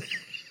 I feel like.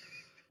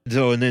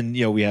 So, and then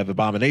we have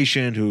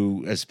Abomination,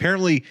 who is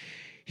apparently.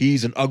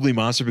 He's an ugly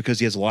monster because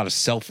he has a lot of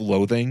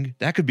self-loathing.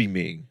 That could be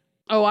me.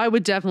 Oh, I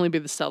would definitely be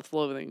the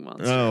self-loathing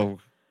monster. Oh,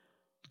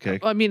 okay.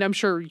 I mean, I'm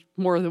sure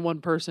more than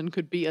one person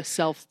could be a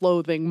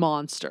self-loathing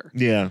monster.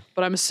 Yeah.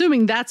 But I'm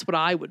assuming that's what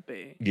I would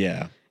be.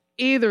 Yeah.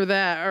 Either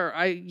that or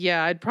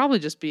I'd probably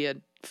just be a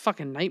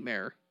fucking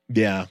nightmare.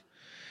 Yeah.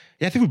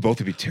 Yeah, I think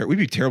we'd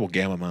be terrible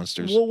gamma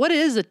monsters. Well, what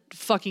is a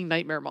fucking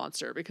nightmare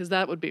monster? Because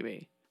that would be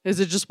me.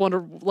 Is it just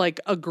like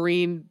a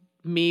green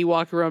me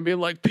walking around being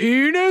like,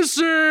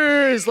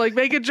 penises, like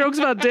making jokes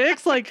about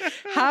dicks? Like,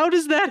 how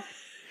does that?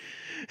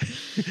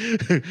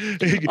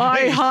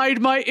 I hide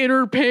my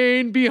inner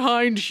pain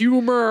behind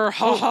humor.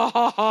 Ha ha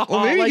ha ha.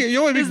 Well, maybe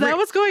like, is that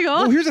what's going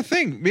on? Well, here's the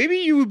thing. Maybe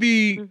you would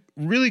be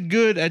really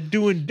good at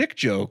doing dick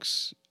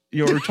jokes,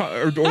 or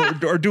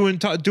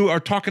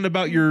talking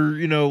about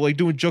your, like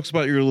doing jokes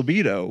about your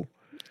libido.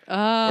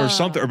 Or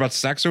something, or about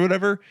sex or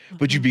whatever.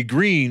 But you'd be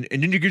green,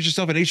 and then you get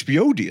yourself an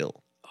HBO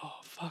deal.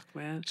 Fuck,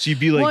 man. So you'd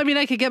be like... Well, I mean,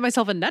 I could get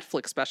myself a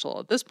Netflix special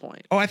at this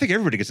point. Oh, I think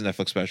everybody gets a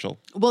Netflix special.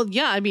 Well,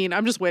 yeah, I mean,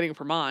 I'm just waiting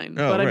for mine.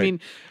 Oh, but right. I mean,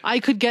 I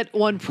could get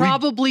one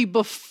probably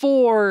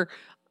before,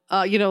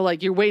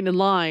 like you're waiting in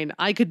line.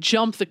 I could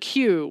jump the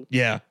queue.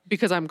 Yeah.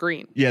 Because I'm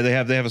green. Yeah, they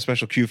have a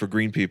special queue for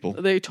green people.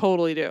 They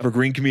totally do. For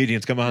green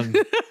comedians, come on.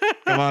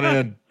 Come on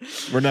in.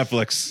 We're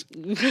Netflix.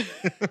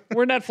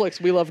 We're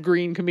Netflix. We love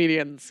green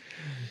comedians.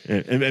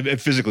 And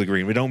physically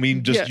green. We don't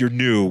mean just you're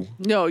new.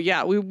 No,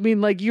 yeah. We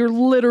mean like you're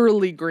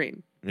literally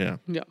green. Yeah.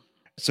 Yeah.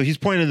 So he's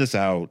pointing this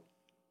out,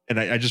 and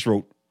I just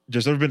wrote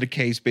there's never been a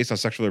case based on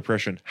sexual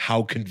repression.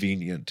 How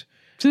convenient.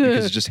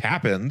 Because it just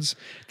happens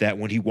that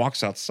when he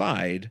walks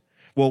outside,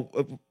 well,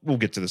 we'll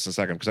get to this in a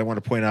second because I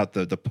want to point out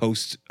the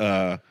post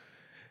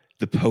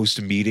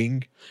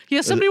meeting.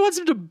 Yeah, somebody wants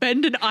him to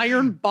bend an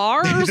iron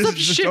bar or some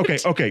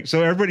shit. Okay.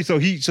 So everybody, so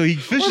he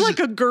finishes or like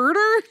a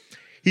girder.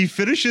 He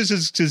finishes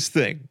his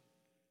thing.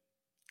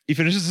 He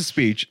finishes his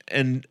speech,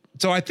 and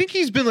so I think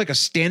he's been like a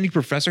standing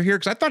professor here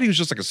because I thought he was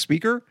just like a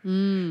speaker,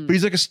 but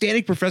he's like a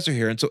standing professor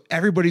here, and so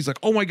everybody's like,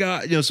 "Oh my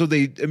god!" So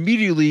they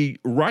immediately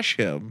rush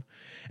him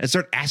and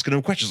start asking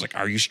him questions like,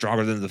 "Are you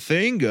stronger than the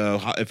thing?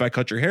 If I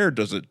cut your hair,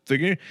 does it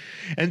thing?"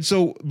 And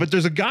so, but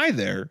there's a guy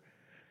there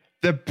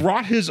that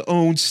brought his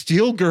own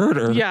steel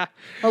girder. Yeah,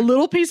 a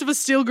little piece of a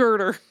steel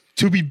girder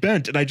to be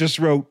bent, and I just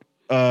wrote.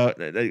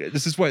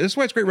 This is why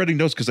it's great writing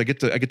notes because I get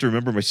to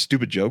remember my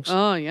stupid jokes.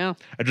 Oh yeah,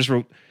 I just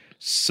wrote.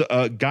 So,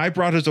 guy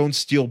brought his own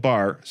steel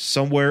bar.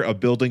 Somewhere a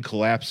building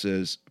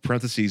collapses.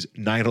 Parentheses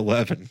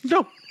 9/11.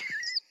 No.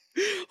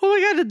 Oh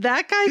my god! Did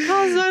that guy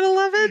cause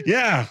 9/11?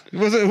 Yeah,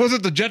 it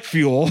wasn't the jet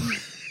fuel.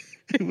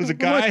 It was a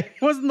guy. It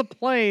wasn't the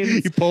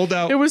planes. He pulled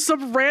out. It was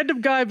some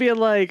random guy being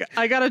like,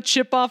 "I gotta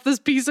chip off this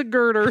piece of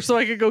girder so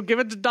I could go give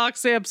it to Doc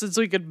Samson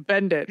so he could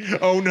bend it."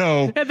 Oh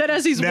no! And then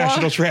as he's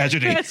national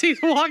tragedy, as he's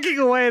walking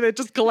away, and it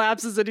just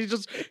collapses, and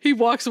he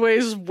walks away,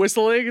 he's just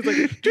whistling. It's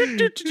like doo,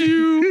 doo, doo,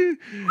 doo.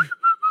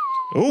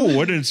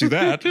 Oh, I didn't see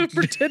that.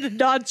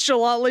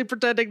 Nonchalantly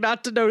pretending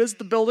not to notice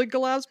the building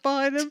collapse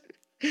behind him.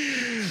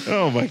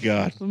 Oh my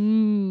god.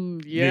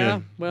 Yeah.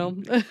 Well.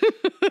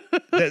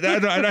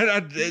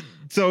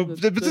 So,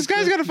 but this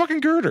guy's got a fucking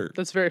girder.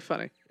 That's very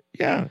funny.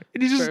 Yeah,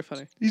 and he's just very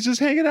funny. He's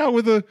just hanging out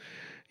with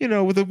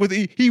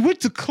he went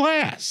to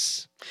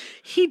class.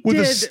 He with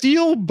did a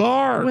steel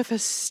bar with a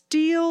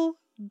steel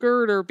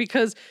girder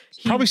because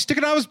he probably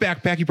sticking out of his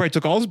backpack. He probably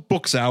took all his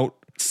books out.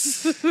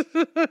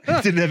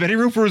 Didn't have any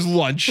room for his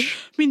lunch.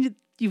 I mean,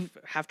 you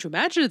have to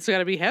imagine it's got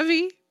to be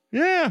heavy.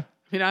 Yeah. I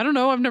mean, I don't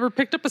know. I've never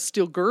picked up a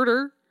steel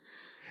girder.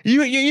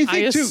 You think I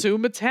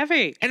assume it's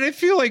heavy. And I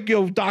feel like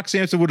Doc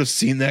Samson would have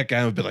seen that guy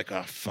and would be like,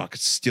 "Oh fuck,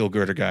 it's a steel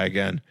girder guy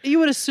again." You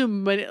would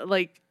assume,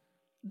 like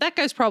that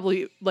guy's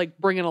probably like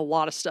bringing a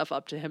lot of stuff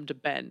up to him to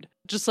bend,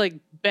 just like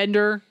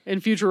Bender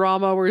in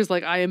Futurama, where he's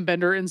like, "I am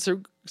Bender,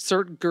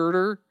 insert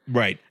girder."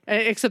 Right.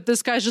 Except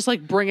this guy's just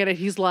like bringing it.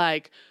 He's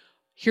like,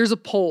 "Here's a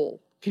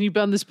pole. Can you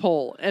bend this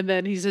pole?" And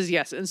then he says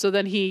yes. And so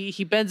then he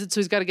bends it, so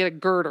he's got to get a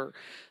girder.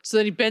 So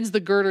then he bends the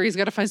girder. He's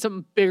got to find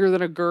something bigger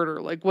than a girder.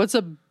 Like what's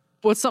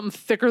something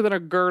thicker than a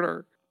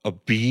girder? A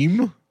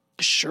beam?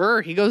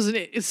 Sure. He goes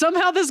in.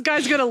 Somehow this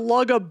guy's gonna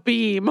lug a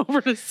beam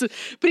over to,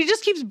 but he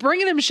just keeps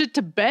bringing him shit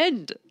to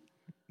bend.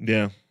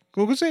 Yeah.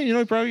 Well, go say,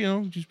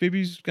 probably, just maybe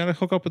he's got to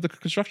hook up with the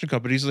construction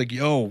company. He's like,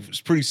 "Yo,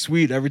 it's pretty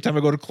sweet. Every time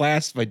I go to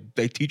class, my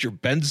teacher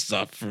bends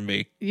stuff for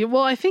me." Yeah.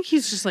 Well, I think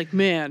he's just like,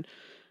 man.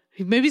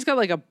 Maybe he's got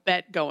like a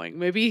bet going.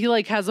 Maybe he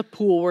like has a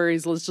pool where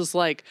he's just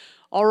like,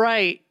 "All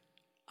right,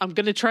 I'm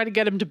gonna try to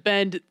get him to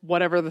bend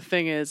whatever the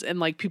thing is," and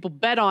like people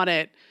bet on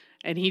it,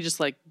 and he just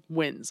like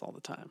wins all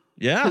the time.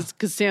 Yeah,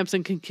 because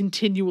Samson can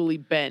continually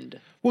bend.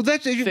 Well,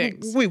 that's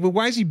things. Wait,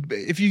 why is he?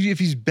 If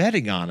he's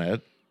betting on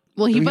it.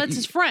 Well, he bets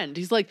his friend.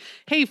 He's like,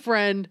 "Hey,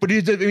 friend." But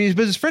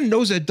his friend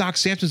knows that Doc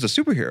Samson's a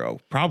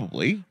superhero,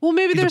 probably. Well,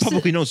 maybe he's a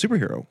publicly known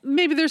superhero.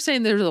 Maybe they're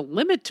saying there's a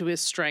limit to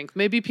his strength.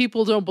 Maybe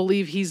people don't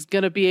believe he's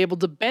going to be able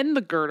to bend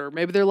the girder.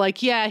 Maybe they're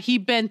like, "Yeah, he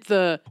bent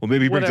the." Well,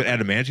 maybe he brings an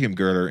adamantium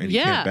girder and he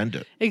can't bend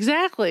it.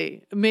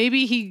 Exactly.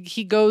 Maybe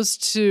he goes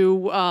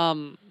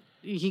to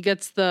he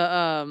gets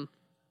the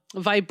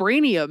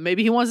vibranium.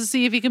 Maybe he wants to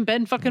see if he can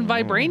bend fucking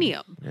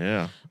vibranium.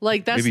 Yeah.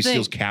 Like that's maybe he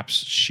steals Cap's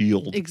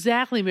shield.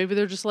 Exactly. Maybe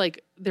they're just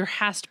like, there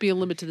has to be a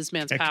limit to this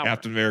man's power.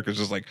 Captain America's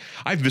just like,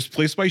 "I've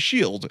misplaced my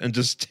shield," and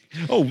just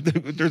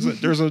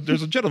there's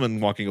a gentleman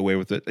walking away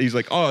with it. He's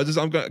like, "Oh,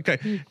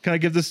 can I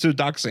give this to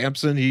Doc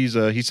Samson? He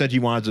said he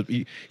wanted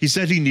it. He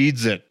said he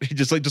needs it. He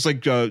just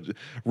like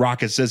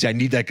Rocket says, I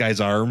need that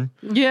guy's arm."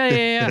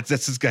 Yeah. that's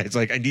this guy. It's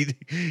like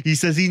he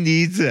says he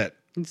needs it.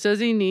 He says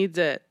he needs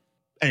it.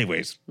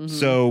 Anyways,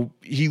 so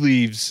he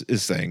leaves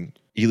his thing.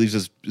 He leaves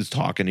his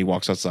talk and he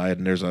walks outside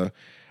and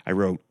I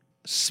wrote,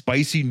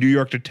 "Spicy New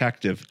York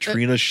detective,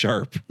 Trina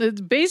Sharp." It's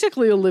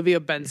basically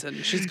Olivia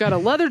Benson. She's got a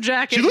leather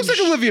jacket. She looks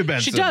like Olivia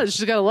Benson. She does.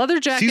 She's got a leather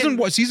jacket.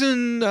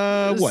 Season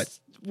what?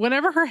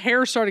 Whenever her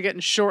hair started getting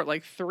short,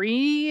 like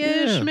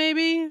 3-ish,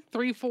 maybe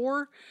 3,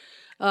 4.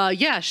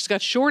 She's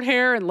got short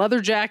hair and leather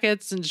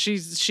jackets, and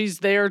she's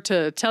there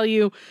to tell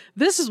you,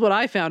 this is what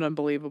I found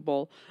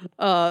unbelievable,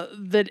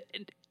 that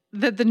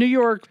the New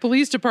York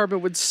Police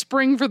Department would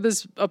spring for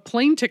a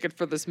plane ticket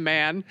for this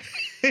man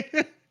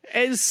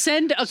and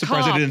send a cop.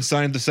 Surprised they didn't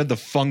send the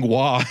Fung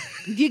Hua.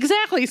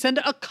 Exactly. Send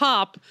a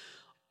cop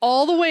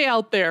all the way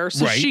out there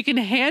so she can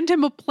hand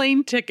him a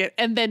plane ticket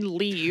and then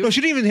leave. No,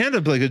 she didn't even hand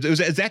him.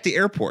 It's at the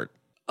airport.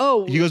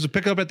 Oh, he goes to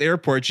pick her up at the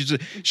airport.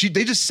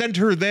 They just sent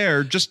her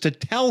there just to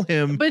tell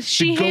him. But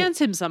she hands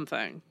him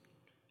something.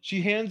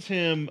 She hands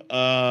him.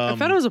 I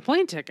thought it was a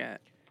plane ticket.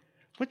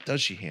 What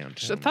does she hand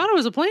him? I thought it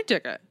was a plane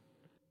ticket.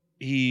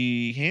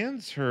 he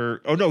hands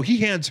her. Oh no, he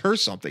hands her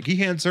something.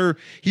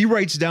 He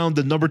writes down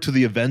the number to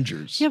the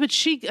Avengers. Yeah, but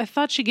I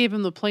thought she gave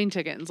him the plane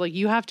ticket. It's like,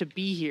 you have to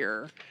be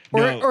here,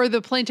 No. or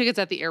the plane tickets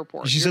at the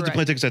airport. She said the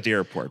plane ticket's at the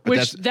airport, but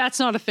which that's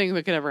not a thing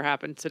that could ever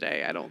happen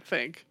today. I don't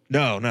think.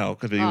 No,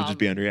 because it would just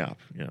be on your app.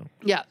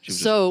 Yeah.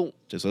 So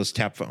just let's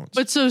tap phones.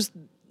 But so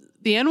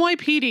the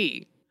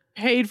NYPD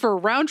paid for a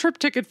round trip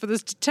ticket for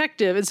this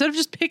detective instead of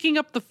just picking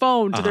up the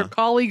phone to their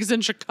colleagues in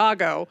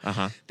Chicago.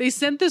 They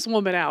sent this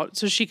woman out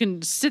so she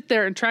can sit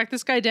there and track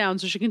this guy down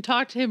so she can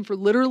talk to him for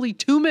literally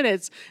 2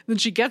 minutes. Then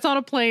she gets on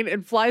a plane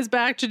and flies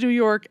back to New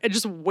York and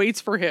just waits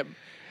for him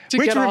to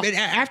get off. And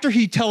after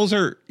he tells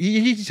her,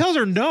 he tells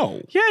her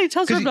no. Yeah, he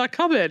tells her I'm not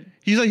coming.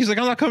 He's like,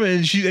 I'm not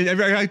coming. And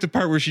I like the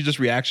part where she just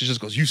reacts. She just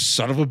goes, "You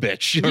son of a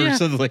bitch," or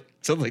something like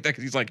that.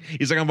 He's like,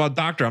 I'm a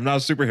doctor. I'm not a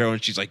superhero.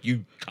 And she's like,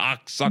 "You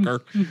cocksucker."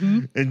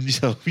 And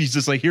so he's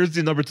just like, "Here's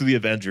the number to the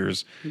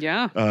Avengers."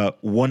 Yeah.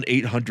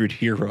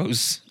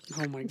 1-800-HEROES.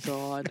 Oh my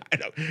God.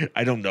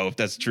 I don't know if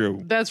that's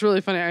true. That's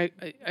really funny.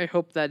 I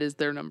hope that is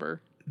their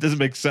number. It doesn't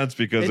make sense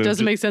because it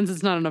doesn't make sense.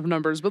 It's not enough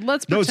numbers. But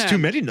let's pretend. No, it's too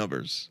many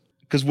numbers.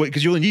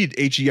 Because you only need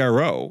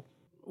HERO.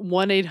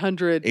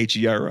 1-800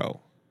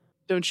 HERO.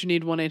 Don't you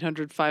need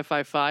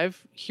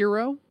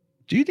 1-800-555-HERO?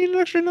 Do you need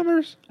extra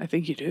numbers? I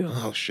think you do.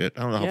 Oh shit!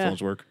 I don't know how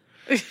phones work.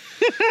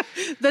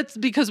 That's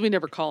because we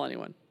never call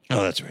anyone.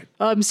 Oh, that's right.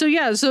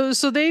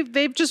 So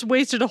they've just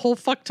wasted a whole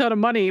fuck ton of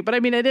money. But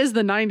I mean, it is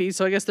the 90s,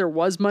 so I guess there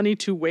was money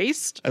to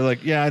waste. I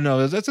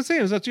know that's the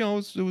same. That's it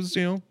was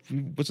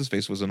what's his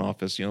face was in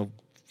office. Clinton.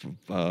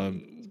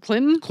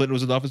 Clinton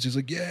was in office. He's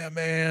like, yeah,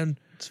 man,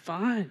 it's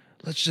fine.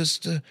 Let's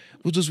just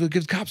we'll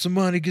give cops some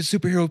money, get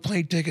superhero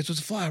plane tickets,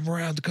 let's fly them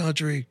around the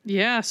country.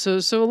 Yeah.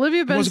 So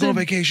Olivia Benson wants to go on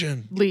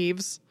vacation.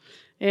 Leaves,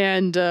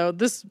 and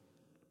this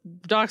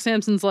Doc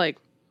Samson's like,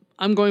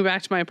 I'm going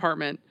back to my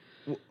apartment.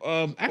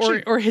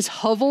 Actually, or his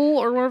hovel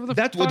or whatever the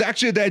fuck.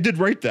 Actually, I did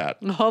write that.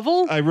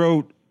 Hovel? I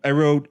wrote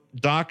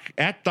Doc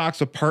at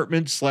Doc's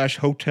apartment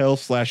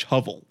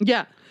 /hotel/hovel.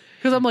 Yeah.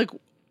 Because I'm like,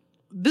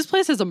 this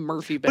place has a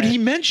Murphy bed. But he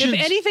mentions, if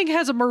anything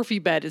has a Murphy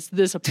bed, it's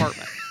this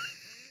apartment.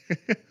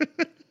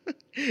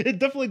 It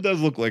definitely does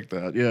look like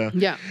that. Yeah.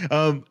 Yeah.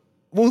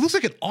 Well, it looks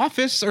like an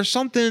office or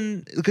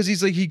something because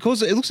he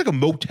goes. It looks like a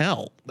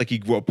motel. Like he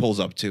pulls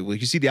up to.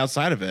 Like you see the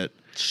outside of it.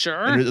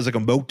 Sure. And it's like a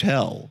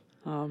motel.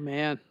 Oh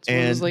man, it's one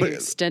of those like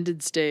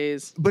extended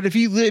stays. But if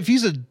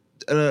he's a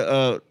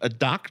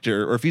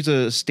doctor or if he's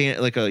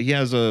he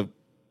has a.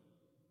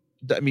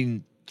 I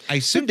mean, I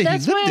assumed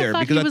that he lived there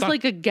because he was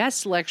like a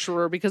guest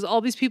lecturer because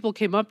all these people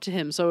came up to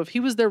him. So if he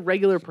was their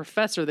regular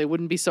professor, they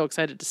wouldn't be so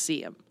excited to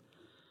see him.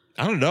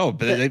 I don't know,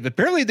 but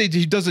apparently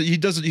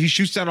he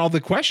shoots down all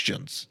the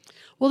questions.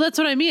 Well, that's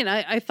what I mean.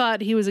 I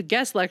thought he was a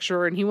guest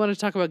lecturer and he wanted to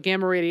talk about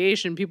gamma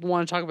radiation. People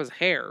want to talk about his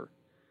hair.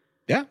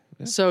 Yeah.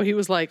 So he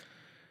was like,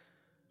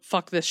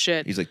 fuck this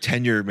shit. He's like,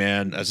 tenure,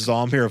 man. This is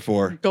all I'm here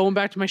for. Going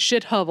back to my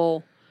shit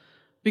hovel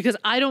because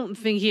I don't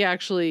think he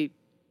actually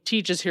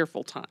teaches here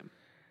full time.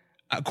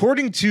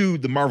 According to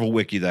the Marvel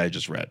Wiki that I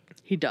just read.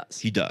 He does.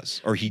 He does.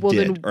 Or he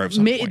did. Or at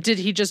some point. Did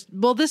he just...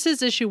 Well, this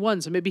is issue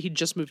 1, so maybe he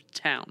just moved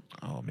to town.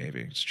 Oh,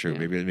 maybe. It's true.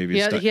 Yeah. Maybe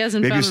he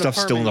hasn't maybe found his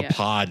stuff's still in a yet.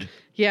 pod.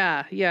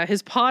 Yeah.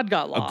 His pod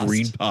got lost. A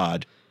green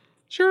pod.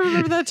 Do you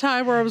remember that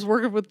time where I was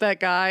working with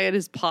that guy and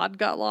his pod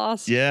got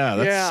lost? Yeah,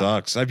 that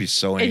sucks. I'd be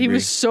so angry. And he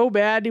was so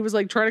bad. He was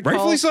like trying to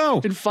Rightfully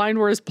call so. and find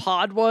where his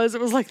pod was. It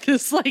was like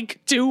this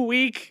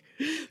 2-week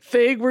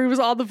thing where he was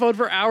on the phone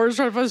for hours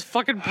trying to find his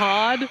fucking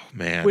pod. Oh,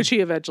 man. Which he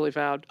eventually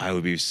found. I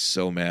would be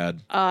so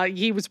mad.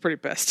 He was pretty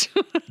pissed.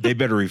 They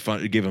better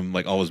give him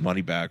all his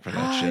money back for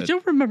that shit. I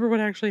don't remember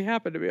what actually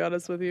happened, to be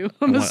honest with you.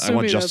 I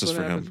want justice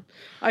for him.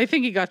 I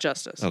think he got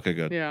justice. Okay,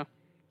 good. Yeah.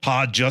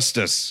 Pod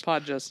justice.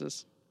 Pod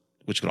justice.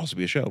 Which could also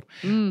be a show.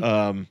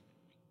 So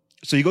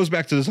he goes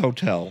back to this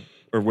hotel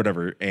or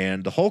whatever,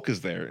 and the Hulk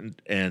is there,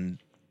 and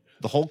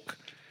the Hulk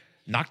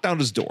knocked down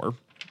his door.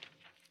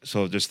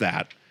 So there's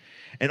that.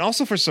 And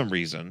also for some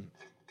reason,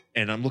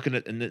 and I'm looking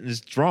at, and this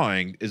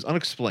drawing is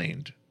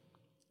unexplained.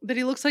 That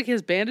he looks like he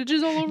has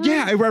bandages all over him?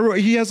 Yeah,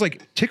 he has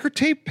ticker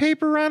tape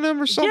paper on him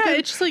or something. Yeah,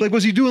 it's just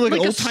was he doing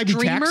old timey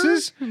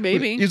taxes?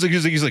 Maybe. He's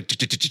like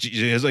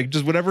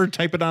just whatever,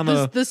 type it on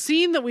the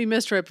scene that we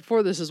missed right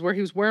before this is where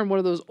he was wearing one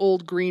of those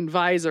old green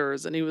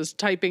visors and he was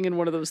typing in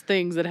one of those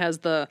things that has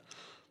the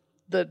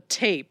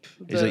tape.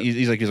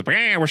 He's like,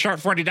 we're short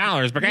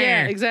 $40.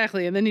 Yeah,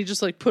 exactly. And then he just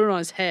put it on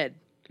his head.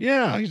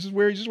 Yeah, he's just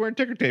wearing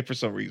ticker tape for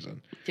some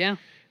reason. Yeah.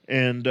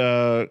 And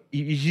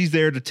he's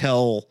there to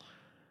tell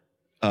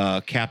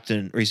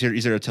Captain, or he's there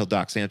to tell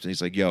Doc Samson.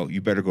 He's like, yo,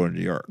 you better go to New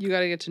York. You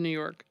got to get to New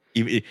York.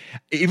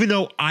 Even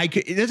though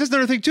that's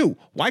another thing too.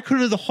 Why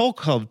couldn't the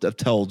Hulk have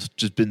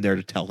just been there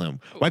to tell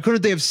him? Why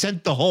couldn't they have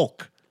sent the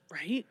Hulk?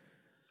 Right.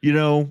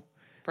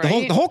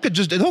 Right. The Hulk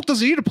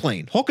doesn't need a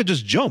plane. Hulk could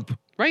just jump.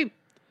 Right.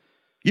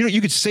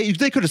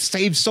 They could have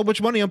saved so much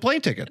money on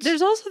plane tickets.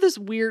 There's also this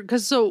weird,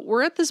 because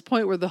we're at this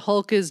point where the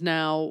Hulk is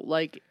now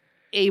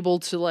able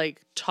to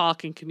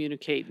talk and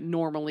communicate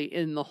normally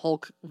in the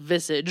Hulk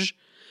visage.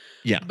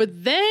 Yeah.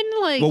 But then,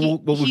 like,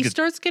 he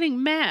starts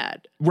getting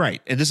mad.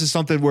 Right. And this is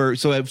something where,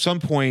 so at some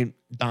point,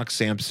 Doc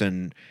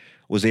Samson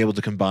was able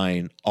to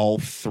combine all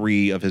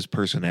three of his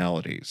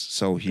personalities.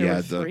 So he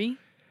had three?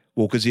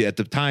 Because at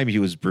the time he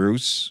was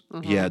Bruce,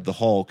 he had the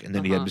Hulk, and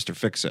then he had Mr.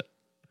 Fix-It.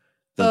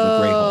 The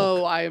Gray Hulk.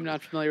 Oh, I am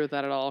not familiar with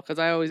that at all because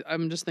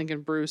I'm just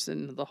thinking Bruce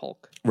and the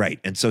Hulk. Right,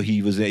 and so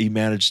he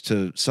managed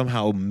to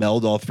somehow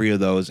meld all three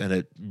of those, and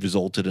it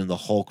resulted in the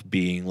Hulk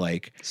being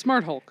like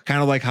Smart Hulk,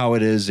 kind of like how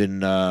it is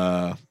in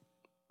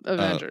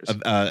Avengers.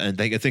 And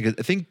I think Endgame.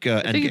 I think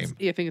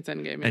it's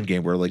Endgame. Yeah.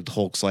 Endgame, where like the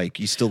Hulk's like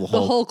he's still the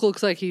Hulk. The Hulk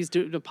looks like he's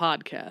doing a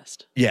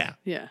podcast. Yeah,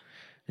 yeah.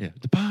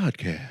 The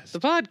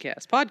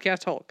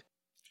podcast Hulk.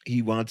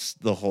 He wants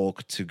the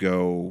Hulk to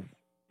go,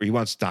 or he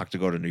wants Doc to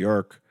go to New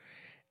York.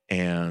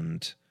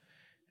 And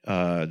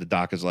the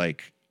Doc is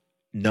like,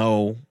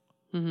 no,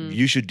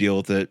 you should deal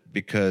with it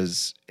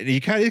because and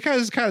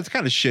it's kind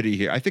of shitty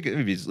here. I think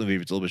maybe it's a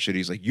little bit shitty.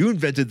 He's like, you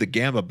invented the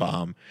gamma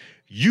bomb,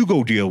 you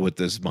go deal with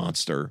this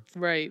monster,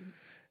 right?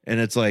 And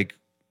it's like,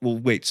 well,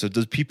 wait. So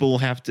do people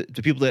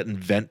that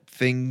invent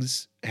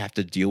things have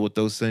to deal with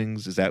those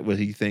things? Is that what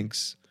he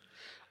thinks?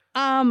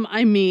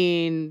 I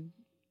mean,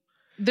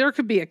 there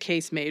could be a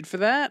case made for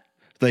that.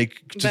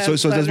 Like, so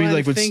it doesn't mean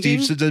like when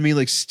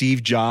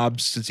Steve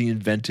Jobs, since he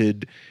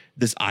invented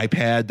this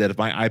iPad, that if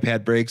my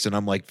iPad breaks and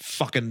I'm like,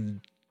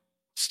 fucking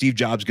Steve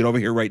Jobs, get over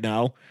here right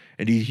now,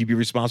 and he'd be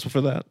responsible for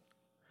that?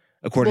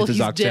 According to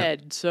Doc. He's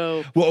dead,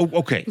 so. Well,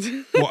 okay.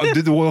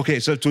 Okay,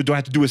 so do I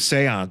have to do a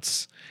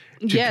seance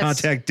to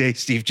contact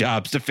Steve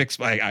Jobs to fix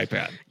my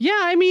iPad? Yeah,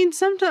 I mean,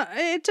 sometimes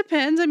it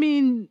depends. I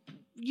mean,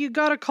 you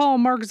got to call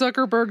Mark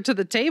Zuckerberg to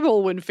the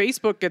table when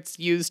Facebook gets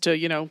used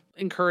to,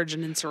 encourage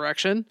an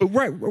insurrection.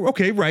 Right.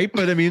 Okay. Right.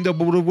 But I mean,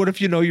 what if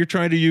you're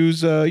trying to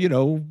use,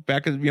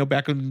 back in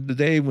the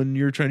day when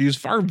you're trying to use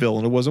Farmville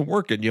and it wasn't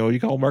working, you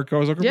call Mark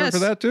Zuckerberg for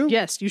that too.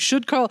 Yes, you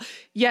should call.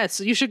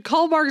 Yes, you should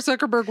call Mark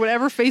Zuckerberg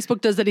whenever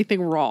Facebook does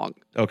anything wrong.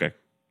 Okay.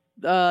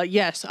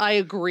 Yes, I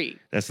agree.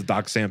 That's the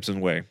Doc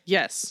Samson way.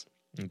 Yes.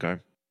 Okay.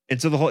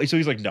 And so so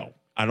he's like, no,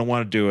 I don't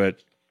want to do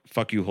it.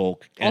 Fuck you,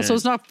 Hulk. And also,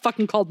 it's not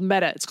fucking called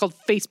Meta. It's called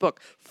Facebook.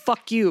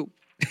 Fuck you.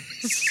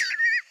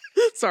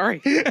 Sorry.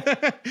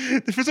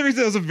 For some reason,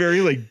 that was a very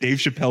like Dave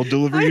Chappelle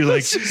delivery. You're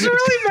like, just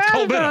really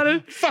mad about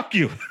it. Fuck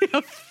you. Yeah,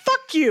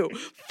 fuck you.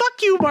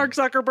 Fuck you, Mark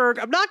Zuckerberg.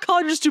 I'm not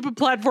calling your stupid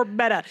platform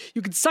Meta.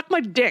 You can suck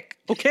my dick,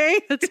 okay?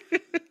 That's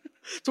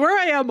where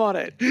I am on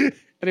it.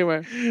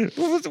 Anyway. It's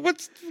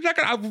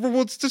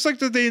just like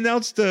that they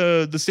announced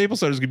the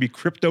Staples Center is going to be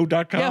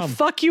crypto.com. Yeah,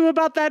 fuck you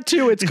about that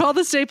too. It's called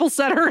the Staples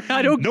Center.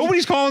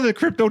 Nobody's calling it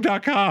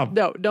crypto.com.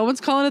 No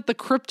one's calling it the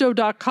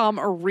crypto.com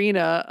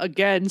arena.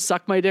 Again,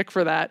 suck my dick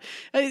for that.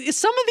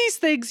 Some of these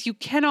things, you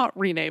cannot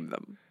rename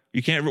them.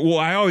 You can't. Well,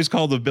 I always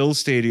call the Bills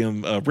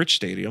Stadium Rich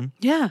Stadium.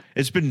 Yeah.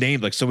 It's been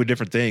named like so many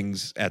different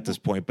things at this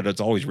point, but it's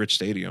always Rich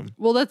Stadium.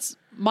 Well, that's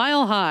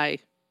Mile High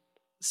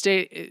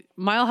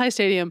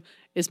Stadium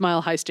is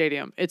Mile High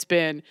Stadium. It's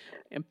been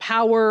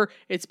Empower.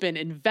 It's been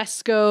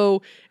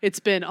Invesco. It's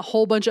been a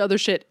whole bunch of other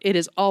shit. It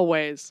is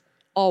always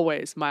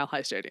Mile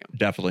High Stadium.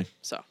 Definitely.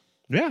 So.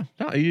 Yeah.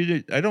 No,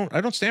 I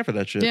don't stand for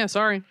that shit. Yeah.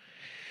 Sorry.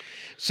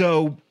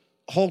 So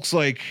Hulk's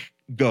like,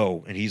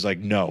 go, and he's like,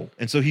 no,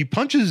 and so he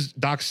punches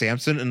Doc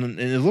Samson, and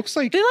it looks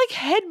like they like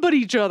headbutt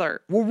each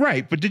other. Well,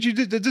 right, but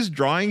did this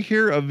drawing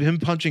here of him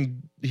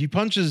punching? He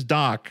punches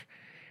Doc,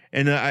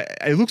 and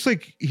it looks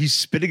like he's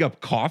spitting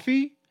up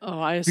coffee.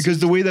 Oh, because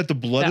the way that the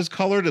blood is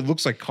colored, it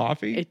looks like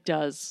coffee. It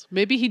does.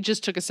 Maybe he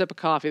just took a sip of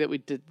coffee that we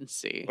didn't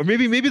see, or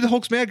maybe the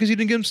Hulk's mad because he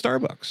didn't give him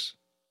Starbucks.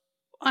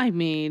 I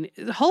mean,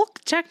 Hulk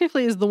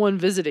technically is the one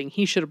visiting.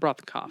 He should have brought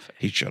the coffee.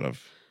 He should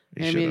have.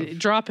 I mean,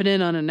 drop it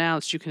in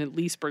unannounced. You can at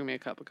least bring me a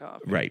cup of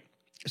coffee. Right.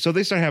 So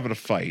they start having a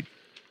fight.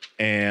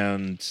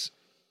 And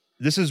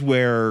this is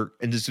where,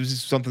 and this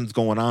is something that's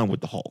going on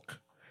with the Hulk,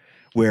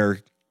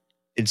 where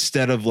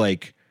instead of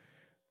like,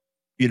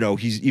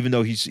 even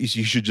though he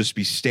should just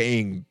be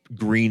staying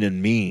green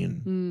and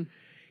mean,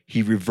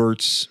 he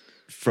reverts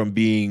from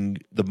being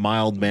the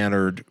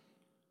mild-mannered,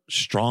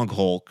 strong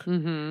Hulk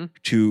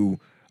to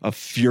a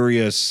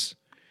furious...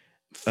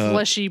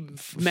 fleshy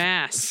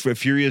mass.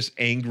 Furious,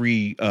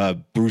 angry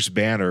Bruce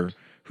Banner,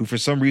 who for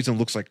some reason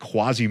looks like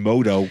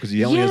Quasimodo because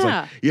he only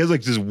has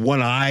like this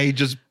one eye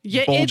just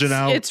bulging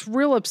out. It's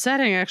real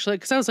upsetting actually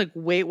because I was like,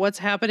 wait, what's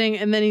happening?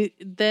 And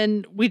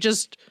then we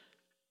just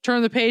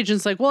turn the page and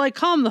it's like, well, I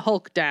calmed the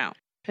Hulk down,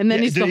 and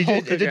then he's the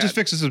Hulk again. It just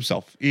fixes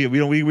himself. Yeah, we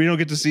don't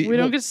get to see. We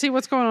don't get to see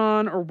what's going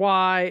on or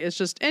why. It's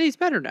just, and he's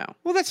better now.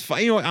 Well, that's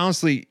fine.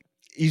 Honestly,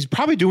 he's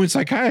probably doing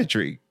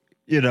psychiatry.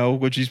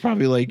 Which he's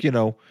probably like,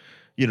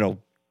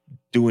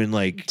 doing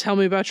like, tell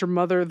me about your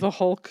mother, the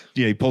Hulk.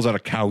 Yeah, he pulls out a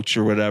couch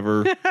or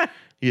whatever.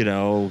 He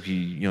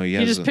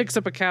just picks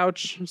up a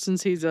couch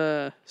since he's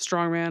a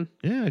strong man.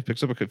 Yeah, he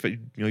picks up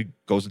he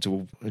goes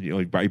into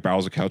he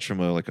borrows a couch from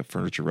a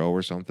furniture row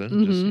or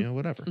something. Just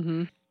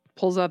whatever.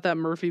 Pulls out that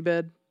Murphy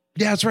bed.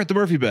 Yeah, that's right, the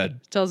Murphy bed.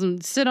 Tells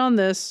him sit on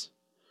this,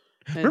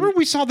 Remember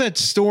we saw that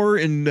store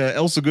in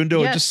El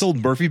Segundo? Yes. It just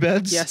sold Murphy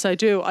beds? Yes, I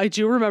do. I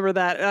do remember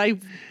that. And I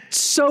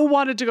so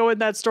wanted to go in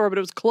that store, but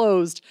it was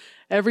closed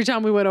every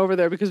time we went over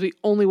there because we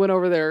only went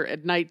over there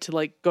at night to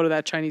like go to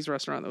that Chinese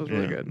restaurant. That was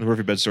really good. The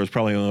Murphy bed store is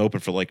probably only open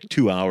for like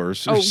 2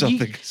 hours or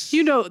something.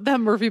 You know, that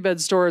Murphy bed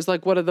store is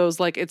like one of those,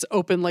 like it's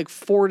open like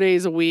 4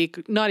 days a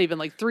week, not even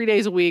like 3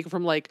 days a week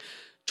from like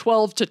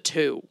 12 to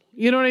 2.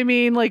 You know what I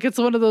mean? Like it's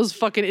one of those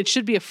fucking, it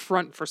should be a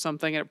front for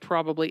something, and it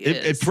probably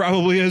is. It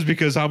probably is,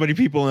 because how many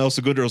people in El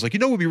Segundo was like, you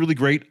know what would be really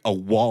great?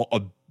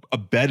 A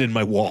bed in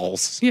my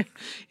walls. Yeah.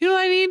 You know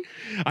what I mean?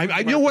 I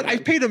you know what? I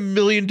paid $1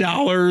 million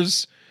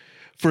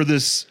for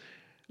this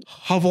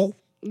hovel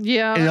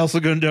Yeah. in El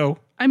Segundo.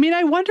 I mean,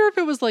 I wonder if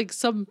it was like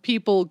some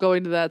people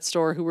going to that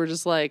store who were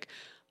just like,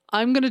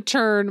 I'm going to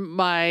turn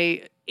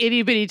my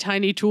itty bitty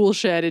tiny tool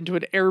shed into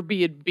an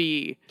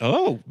Airbnb.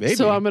 Oh, maybe.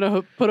 So I'm going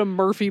to put a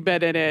Murphy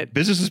bed in it.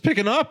 Business is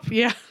picking up.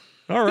 Yeah.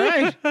 All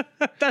right.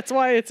 That's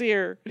why it's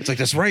here. It's like,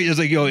 that's right. It's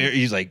like,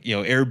 he's like,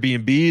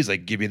 Airbnb is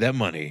like, give me that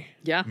money.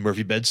 Yeah.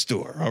 Murphy bed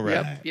store. All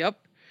right. Yep.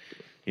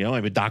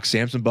 I mean, Doc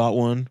Samson bought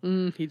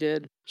one. He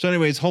did. So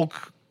anyways,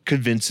 Hulk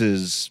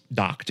convinces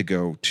Doc to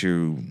go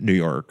to New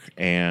York,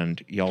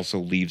 and he also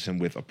leaves him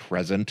with a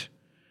present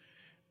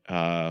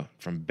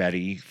from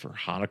Betty for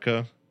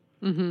Hanukkah.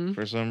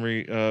 For some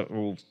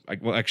reason.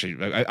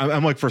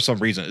 I'm like, for some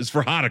reason. It's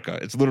for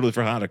Hanukkah. It's literally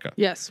for Hanukkah.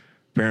 Yes.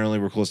 Apparently,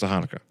 we're close to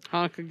Hanukkah.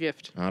 Hanukkah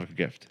gift.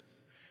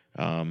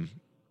 And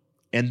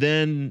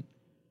then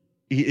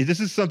this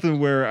is something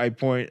where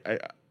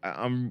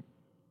I'm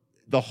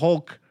the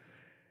Hulk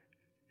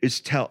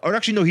is or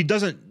actually no, he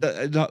doesn't.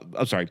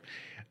 I'm sorry.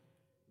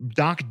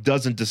 Doc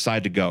doesn't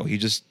decide to go.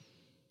 The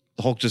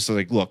Hulk just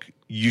like, look,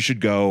 you should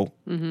go.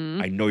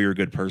 I know you're a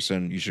good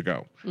person. You should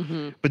go.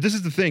 But this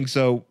is the thing.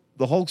 So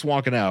the Hulk's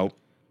walking out,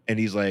 and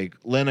he's like,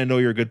 Len, I know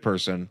you're a good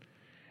person.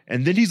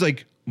 And then he's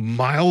like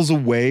miles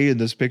away in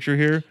this picture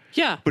here.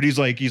 Yeah. But he's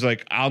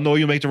like, I'll know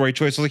you'll make the right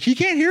choice. So like, he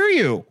can't hear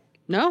you.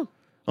 No.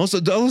 Also,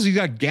 he's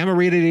got gamma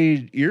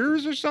radiated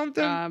ears or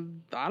something.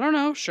 I don't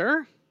know.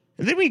 Sure.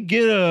 And then we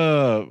get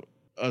a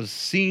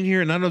scene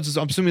here, and I don't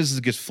know. I'm assuming this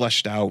gets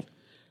fleshed out.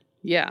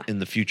 Yeah. In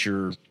the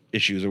future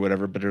issues or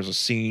whatever, but there's a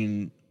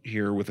scene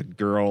here with a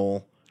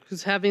girl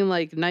who's having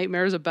like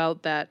nightmares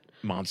about that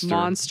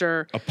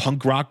monster. A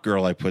punk rock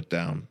girl I put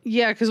down.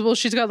 Yeah, because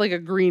she's got like a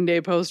Green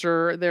Day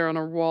poster there on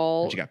her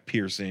wall. And she got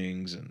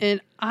piercings. And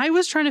I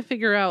was trying to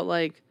figure out,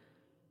 like,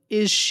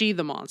 is she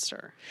the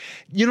monster?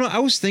 I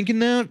was thinking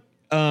that.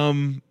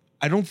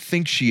 I don't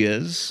think she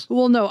is.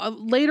 Well, no.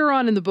 Later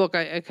on in the book,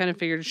 I kind of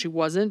figured she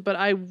wasn't, but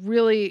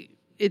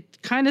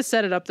it kind of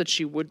set it up that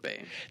she would be.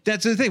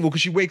 That's the thing. Well,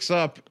 because she wakes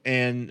up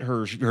and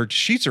her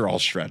sheets are all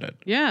shredded.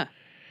 Yeah.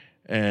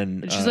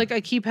 And she's like,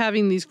 I keep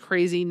having these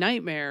crazy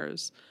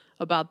nightmares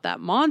about that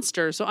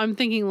monster. So I'm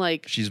thinking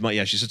like... she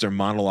sits there and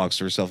monologues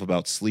to herself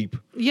about sleep.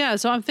 Yeah,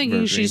 so I'm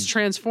thinking she's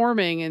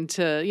transforming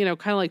into,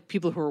 kind of like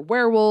people who are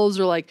werewolves,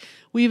 or like,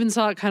 we even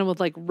saw it kind of with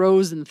like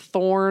Rose and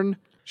Thorn.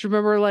 Do you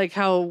remember like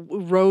how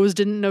Rose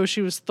didn't know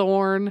she was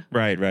Thorn?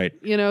 Right.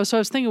 So I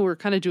was thinking we were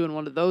kind of doing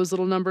one of those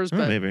little numbers,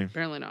 but maybe.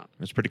 Apparently not.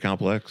 It's pretty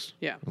complex.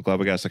 Yeah. I'm glad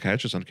we got a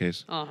psychiatrist on the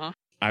case. Uh-huh.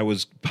 I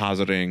was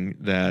positing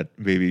that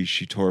maybe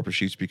she tore up her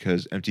sheets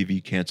because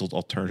MTV canceled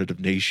Alternative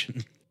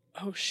Nation.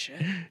 Oh,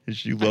 shit. And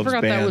she loves bands. I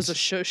forgot that was a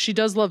show. She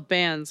does love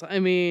bands. I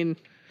mean...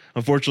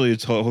 Unfortunately,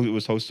 it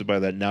was hosted by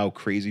that now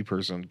crazy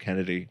person,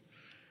 Kennedy.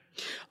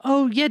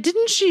 Oh, yeah.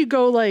 Didn't she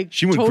go like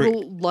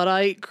total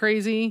Luddite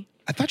crazy?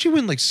 I thought she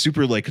went like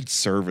super like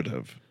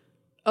conservative.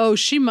 Oh,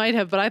 she might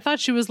have, but I thought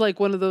she was like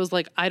one of those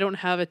like, I don't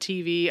have a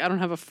TV, I don't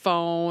have a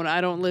phone, I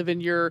don't live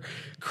in your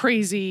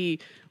crazy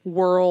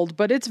world.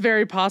 But it's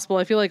very possible.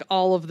 I feel like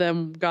all of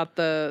them got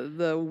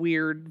the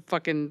weird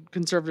fucking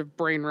conservative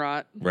brain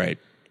rot. Right.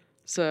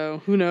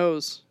 So who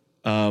knows?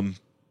 So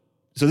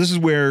this is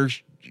where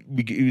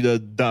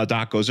the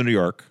Doc goes to New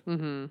York,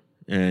 and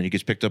he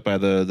gets picked up by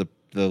the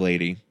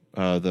lady,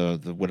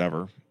 the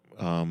whatever,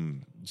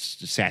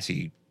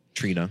 sassy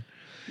Trina.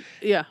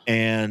 Yeah.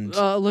 And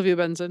Olivia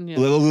Benson. Yeah.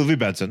 Olivia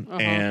Benson. Uh-huh.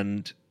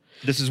 And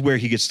this is where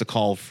he gets the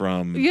call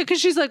from. Yeah,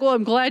 because she's like, well,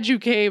 I'm glad you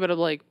came. And I'm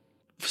like,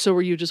 so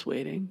were you just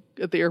waiting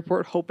at the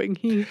airport hoping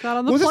he got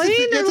on the plane?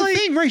 That's the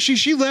thing, right?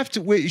 She left.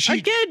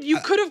 Again, you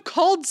could have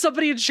called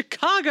somebody in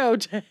Chicago.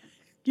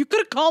 You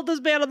could have called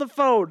this man on the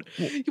phone.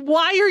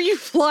 Why are you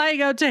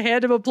flying out to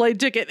hand him a plane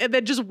ticket and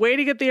then just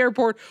waiting at the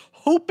airport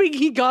hoping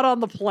he got on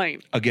the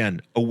plane?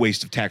 Again, a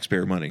waste of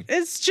taxpayer money.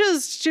 It's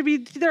just, I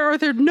mean, there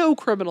are no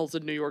criminals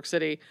in New York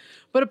City,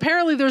 but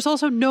apparently there's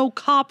also no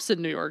cops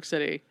in New York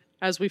City,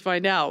 as we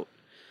find out,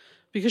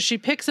 because she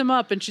picks him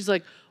up and she's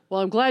like,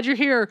 well, I'm glad you're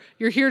here.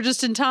 You're here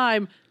just in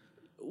time.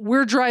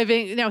 We're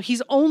driving. Now,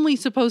 he's only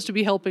supposed to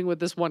be helping with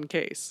this one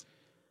case,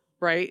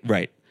 right?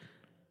 Right.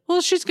 Well,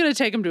 she's going to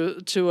take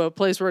him to a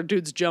place where a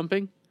dude's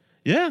jumping.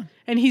 Yeah.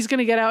 And he's going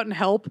to get out and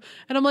help.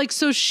 And I'm like,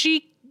 so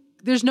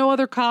there's no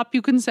other cop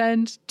you can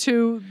send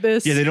to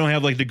this? Yeah, they don't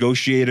have like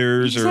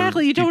negotiators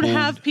exactly. or you don't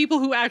have people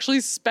who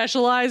actually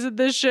specialize in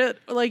this shit.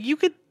 Like you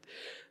could,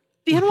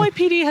 The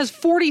NYPD has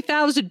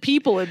 40,000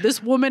 people, and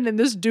this woman and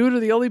this dude are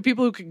the only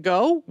people who can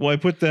go? Well, I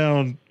put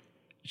down,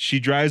 she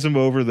drives him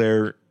over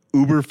there,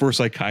 Uber for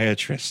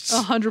psychiatrists.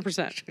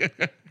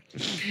 100%.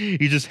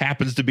 He just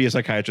happens to be a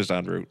psychiatrist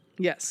en route.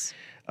 Yes.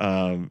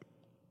 And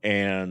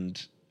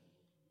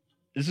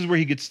this is where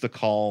he gets the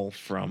call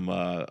from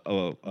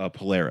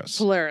Polaris.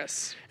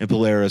 And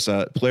Polaris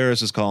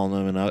is calling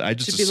him, and I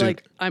just to be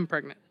like, I'm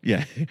pregnant.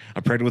 Yeah,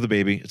 I'm pregnant with a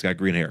baby. It's got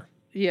green hair.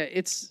 Yeah,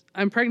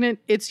 I'm pregnant.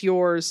 It's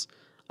yours.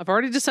 I've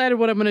already decided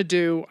what I'm going to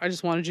do. I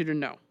just wanted you to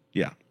know.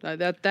 Yeah.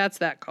 That's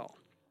that call.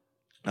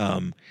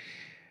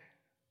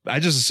 I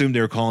just assumed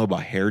they were calling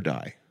about hair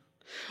dye.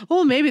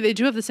 Oh, maybe they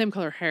do have the same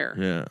color hair.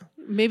 Yeah.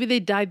 Maybe they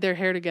dyed their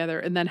hair together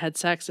and then had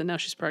sex, and now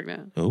she's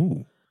pregnant.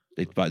 Oh,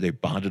 they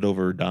bonded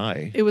over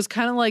dye. It was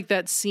kind of like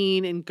that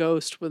scene in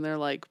Ghost when they're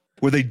like,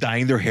 were they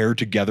dyeing their hair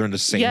together in the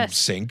same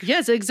sink?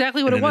 Yes,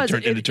 exactly what it was.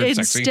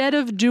 Instead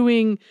of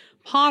doing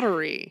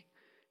pottery,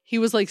 he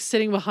was like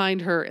sitting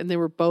behind her and they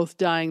were both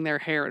dyeing their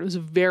hair. It was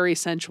very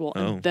sensual.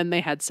 And then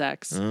they had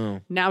sex.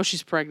 Oh. Now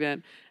she's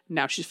pregnant.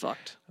 Now she's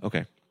fucked.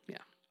 Okay. Yeah.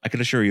 I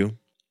can assure you,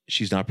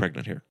 she's not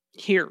pregnant here.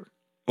 Here.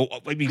 Oh,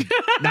 I mean,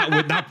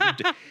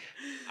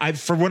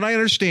 from what I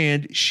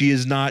understand, she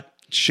is not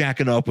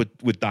shacking up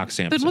with Doc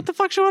Samson. Then what the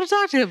fuck should you want to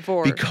talk to him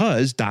for?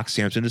 Because Doc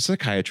Samson is a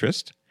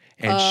psychiatrist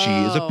and she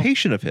is a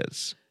patient of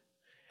his.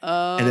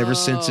 Oh. And ever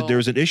since there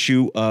was an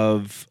issue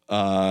of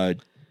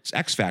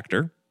X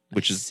Factor,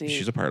 which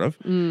she's a part of,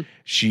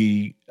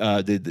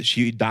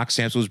 Doc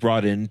Samson was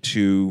brought in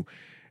to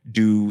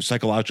do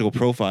psychological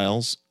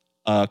profiles,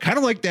 kind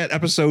of like that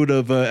episode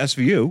of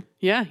SVU.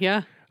 Yeah,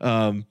 yeah.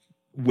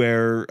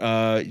 Where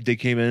they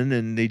came in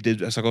and they did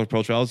psychological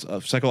profiles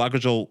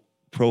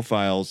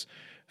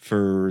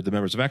for the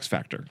members of X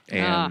Factor,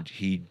 and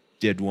he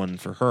did one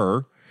for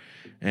her,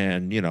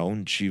 and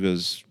and she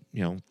was,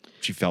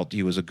 she felt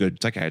he was a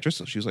good psychiatrist,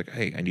 so she was like,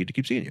 "Hey, I need to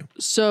keep seeing you."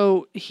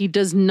 So he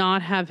does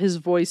not have his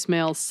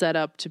voicemail set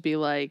up to be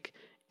like,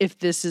 "If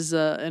this is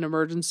an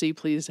emergency,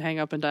 please hang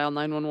up and dial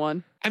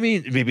 911." I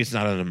mean, maybe it's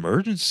not an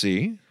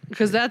emergency.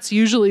 Because that's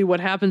usually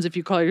what happens if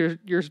you call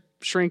your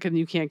shrink and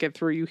you can't get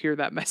through. You hear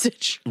that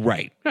message,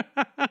 right?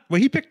 Well,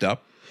 he picked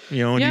up,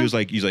 and he's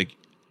like,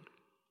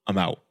 "I'm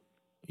out.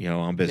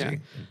 I'm busy. Yeah.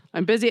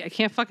 I'm busy. I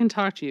can't fucking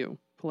talk to you,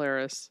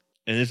 Polaris."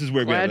 And this is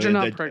where glad you're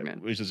not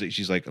pregnant.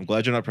 She's like, "I'm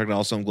glad you're not pregnant.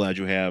 Also, I'm glad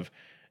you have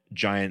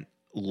giant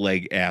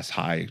leg ass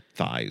high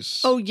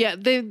thighs." Oh yeah,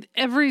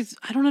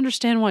 I don't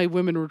understand why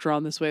women were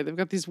drawn this way. They've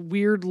got these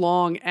weird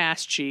long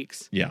ass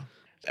cheeks. Yeah.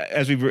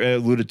 As we've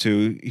alluded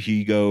to,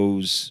 he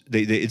goes,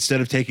 they instead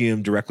of taking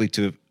him directly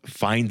to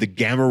find the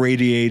gamma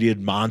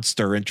radiated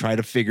monster and try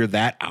to figure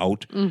that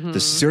out, the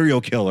serial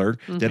killer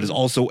that is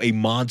also a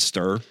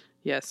monster.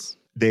 Yes.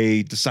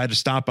 They decide to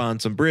stop on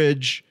some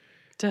bridge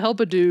to help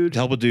a dude.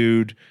 Well,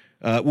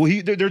 the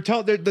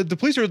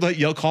police are like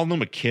calling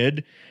him a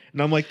kid.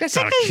 And I'm like, that's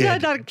not a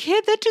kid. Not a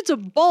kid. That dude's a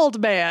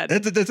bald man.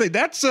 That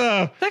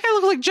guy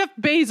looks like Jeff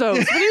Bezos.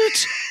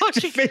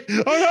 What are you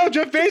talking? Oh no,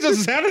 Jeff Bezos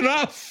has had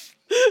enough.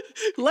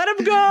 Let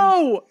him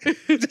go.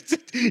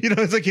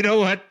 It's like, you know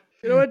what,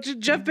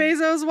 Jeff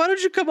Bezos, why don't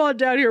you come on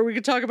down here? We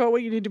can talk about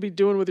what you need to be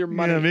doing with your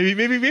money. Yeah,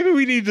 maybe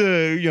we need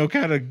to,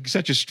 kind of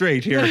set you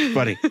straight here,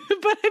 buddy. But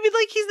I mean,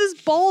 like, he's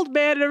this bald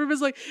man, and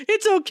everybody's like,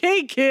 "It's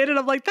okay, kid." And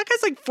I'm like, that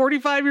guy's like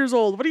 45 years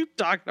old. What are you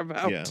talking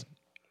about? Yeah.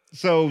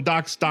 So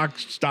Doc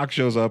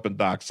shows up, and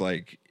Doc's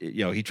like,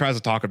 he tries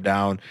to talk him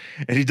down,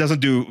 and he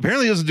doesn't do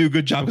a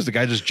good job because the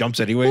guy just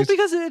jumps anyways. Well,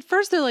 because at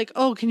first they're like,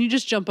 "Oh, can you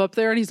just jump up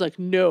there?" And he's like,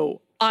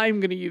 "No,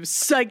 I'm going to use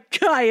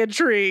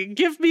psychiatry.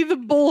 Give me the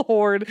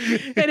bullhorn."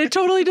 And it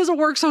totally doesn't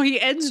work. So he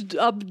ends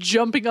up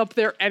jumping up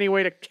there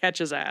anyway to catch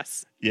his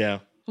ass. Yeah.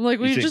 I'm like,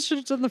 we just should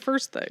have done the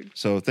first thing.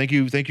 So thank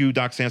you,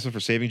 Doc Samson,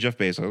 for saving Jeff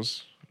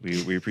Bezos.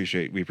 We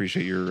appreciate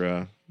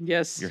your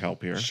your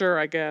help here. Sure,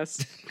 I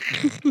guess.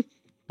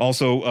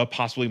 Also,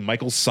 possibly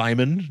Michael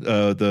Simon,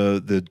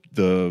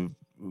 the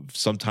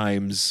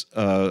sometimes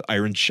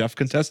Iron Chef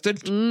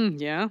contestant.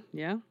 Yeah.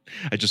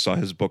 I just saw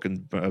his book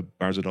in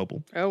Barnes and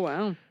Noble. Oh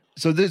wow.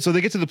 So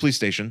they get to the police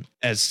station.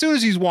 As soon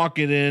as he's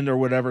walking in or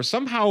whatever,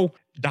 somehow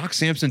Doc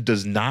Samson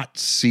does not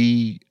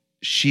see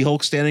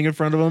She-Hulk standing in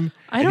front of him.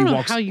 I don't know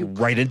walks how you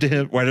right into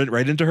him,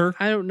 right into her.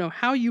 I don't know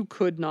how you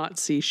could not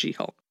see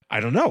She-Hulk. I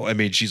don't know. I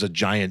mean, she's a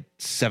giant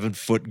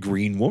 7-foot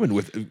green woman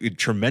with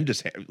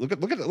tremendous hair. Look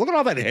at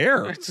all that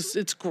hair.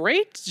 It's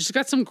great. She's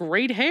got some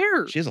great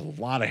hair. She has a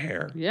lot of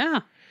hair.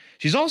 Yeah.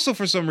 She's also,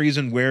 for some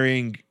reason,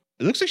 wearing.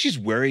 It looks like she's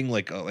wearing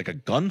like a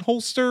gun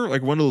holster,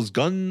 like one of those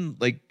gun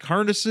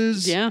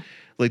harnesses. Yeah.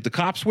 Like the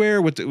cops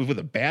wear with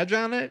a badge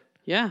on it.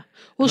 Yeah.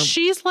 Well,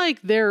 she's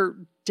like their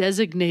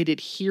designated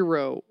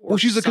hero.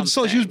 She's a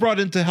consultant. She was brought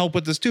in to help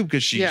with this too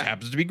because she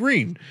happens to be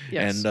green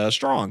and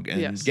strong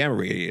and gamma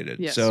radiated.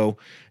 Yes. So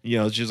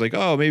she's like,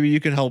 oh, maybe you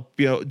can help.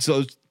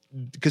 So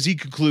because he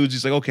concludes,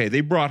 he's like, okay,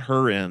 they brought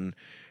her in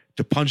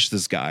to punch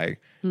this guy,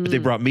 but they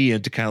brought me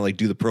in to kind of like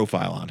do the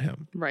profile on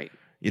him. Right.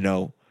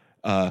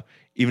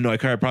 Even though I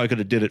probably could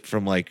have did it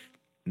from like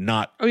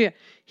not. Oh yeah,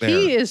 there.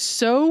 He is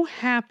so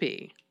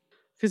happy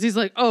Because he's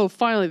like, oh,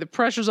 finally, the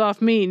pressure's off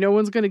me. No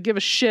one's going to give a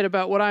shit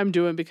about what I'm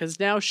doing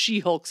because now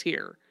She-Hulk's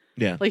here.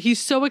 Yeah. Like,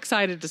 he's so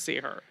excited to see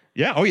her.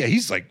 Yeah. Oh yeah.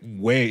 He's like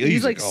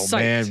he's like, oh psyched.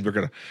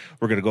 man,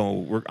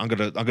 I'm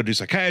gonna do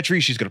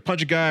psychiatry. She's gonna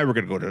punch a guy. We're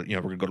gonna go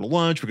to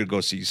lunch. We're gonna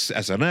go see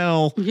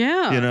SNL.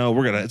 Yeah.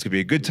 It's gonna be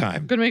a good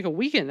time. Gonna make a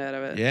weekend out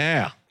of it.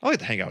 Yeah. I like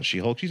to hang out with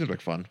She-Hulk. She seems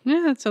like fun.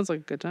 Yeah, that sounds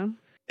like a good time.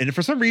 And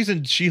for some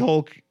reason,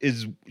 She-Hulk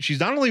she's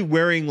not only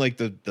wearing like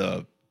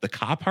the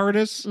cop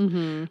harness,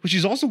 but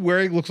she's also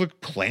wearing looks like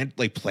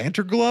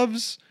planter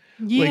gloves.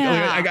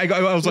 Yeah. Like,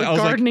 I was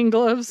gardening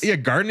gloves. Yeah,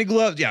 gardening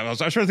gloves. Yeah, I was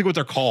trying to think what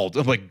they're called.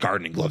 I'm like,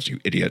 gardening gloves,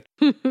 you idiot.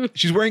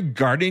 She's wearing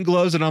gardening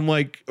gloves, and I'm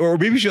like, or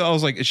maybe I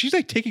was like, is she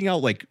like taking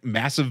out like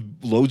massive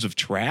loads of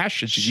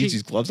trash, and she needs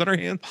these gloves on her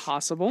hands?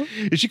 Possible.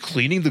 Is she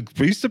cleaning the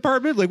police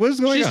department? Like, what is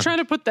going on? She's trying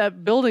to put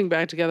that building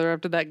back together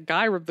after that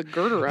guy ripped the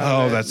girder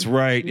out. Oh, that's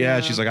right. Yeah,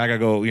 she's like, I gotta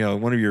go.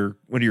 One of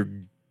your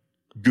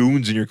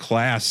goons in your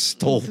class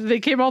stole.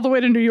 They came all the way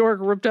to New York,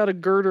 ripped out a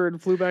girder, and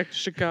flew back to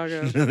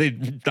Chicago. They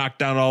knocked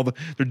down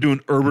they're doing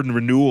urban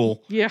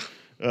renewal. Yeah.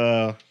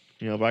 But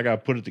I gotta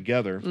put it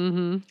together.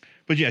 Mm-hmm.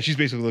 But yeah, she's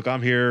basically, look,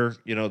 I'm here,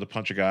 to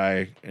punch a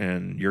guy,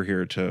 and you're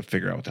here to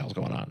figure out what the hell's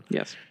going on.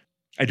 Yes.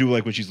 I do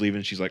like when she's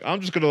leaving, she's like,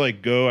 I'm just gonna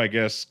go, I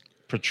guess,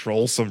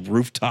 patrol some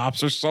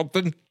rooftops or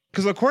something.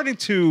 Because according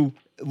to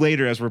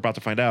later, as we're about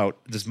to find out,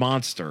 this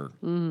monster,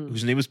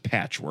 whose name is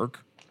Patchwork,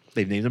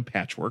 they've named him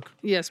Patchwork.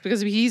 Yes,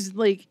 because he's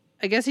like,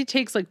 I guess he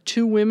takes like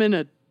 2 women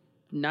a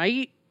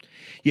night.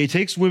 Yeah, he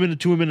takes 2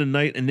 women a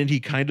night, and then he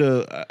kind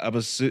of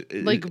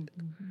like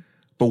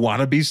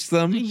Bawanabeasts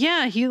them.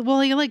 Yeah, he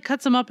like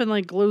cuts them up and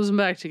like glues them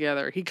back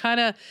together. He kind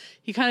of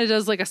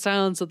does like a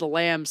Silence of the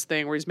Lambs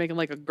thing where he's making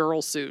like a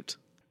girl suit.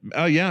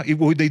 Oh yeah,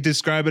 they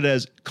describe it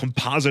as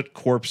composite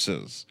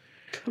corpses.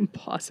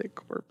 Composite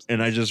corpse.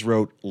 And I just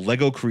wrote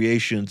Lego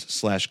Creations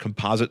 /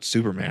 composite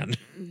Superman.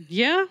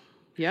 Yeah.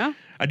 Yeah.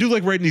 I do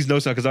like writing these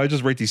notes now because I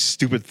just write these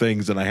stupid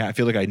things and I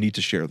feel like I need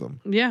to share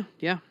them. Yeah.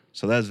 Yeah.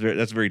 So that's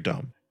very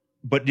dumb.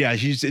 But yeah,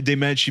 she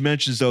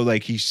mentions though,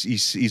 like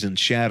he's in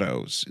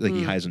shadows, like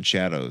he hides in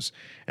shadows,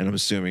 and I'm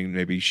assuming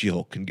maybe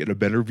She-Hulk can get a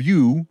better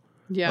view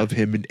of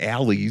him in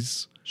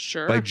alleys,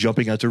 by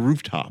jumping onto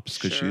rooftops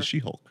because she's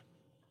She-Hulk,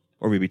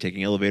 or maybe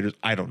taking elevators.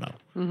 I don't know.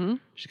 Mm-hmm.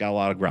 She's got a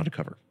lot of ground to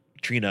cover.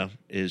 Trina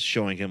is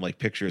showing him like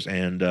pictures,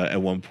 and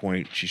at one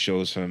point she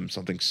shows him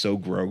something so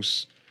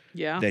gross.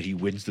 Yeah. That he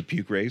wins the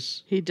puke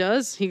race. He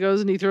does. He goes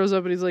and he throws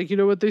up and he's like, you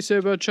know what they say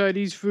about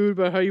Chinese food,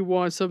 about how you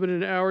want something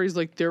in an hour? He's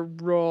like, they're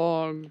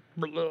wrong.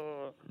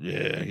 Blah.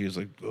 Yeah. He was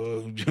like,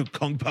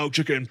 Kung Pao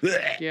chicken.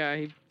 Yeah.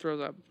 He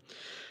throws up.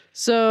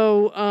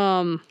 So,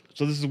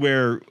 so this is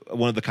where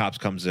one of the cops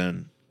comes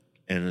in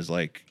and he's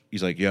like,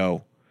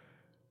 yo,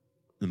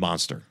 the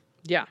monster.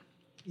 Yeah.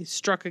 He's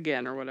struck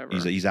again or whatever.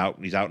 He's out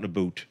in a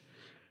boot.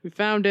 We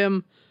found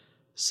him.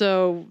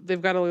 So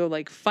they've got to go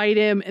like fight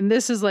him. And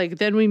this is like,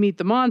 then we meet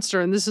the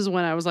monster. And this is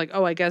when I was like,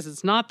 oh, I guess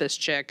it's not this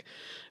chick,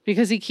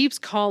 because he keeps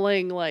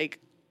calling like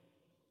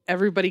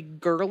everybody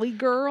girly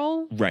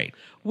girl. Right.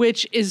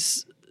 Which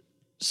is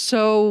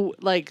so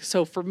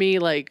for me,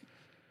 like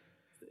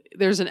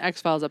there's an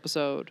X-Files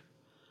episode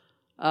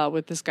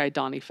with this guy,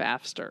 Donnie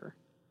Fafster,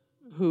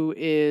 who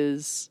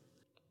is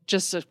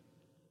just a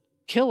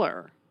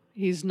killer.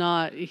 He's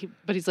not,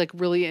 but he's like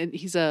really,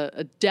 he's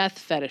a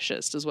death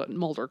fetishist is what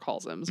Mulder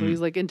calls him. So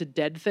he's like into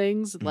dead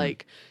things. Mm-hmm.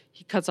 Like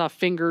he cuts off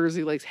fingers,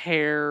 he likes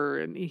hair,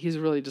 and he's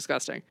really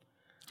disgusting.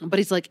 But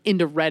he's like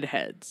into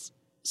redheads.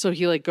 So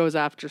he like goes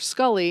after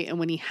Scully, and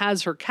when he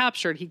has her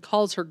captured, he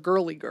calls her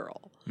girly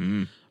girl.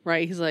 Mm.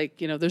 Right? He's like,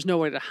 there's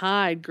nowhere to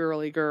hide,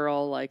 girly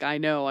girl. Like, I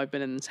know, I've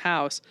been in this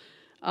house.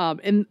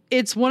 And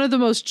it's one of the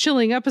most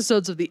chilling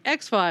episodes of the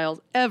X-Files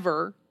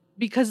ever,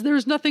 because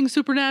there's nothing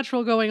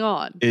supernatural going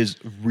on. Is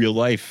real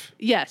life.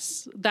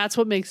 Yes. That's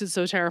what makes it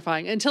so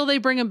terrifying. Until they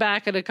bring him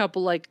back at a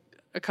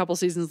couple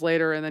seasons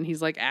later, and then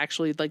he's like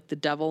actually like the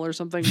devil or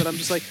something. But I'm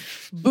just like,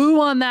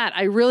 boo on that.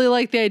 I really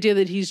like the idea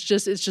that it's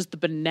just the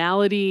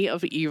banality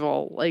of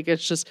evil. Like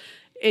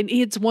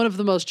it's one of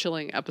the most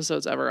chilling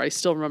episodes ever. I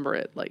still remember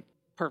it like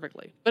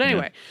perfectly. But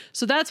anyway,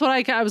 so that's what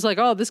I was like,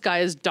 oh, this guy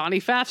is Donnie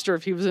Fafster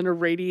if he was an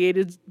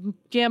irradiated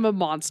gamma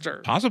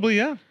monster. Possibly,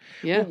 yeah.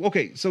 Yeah. Well,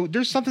 okay, so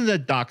there's something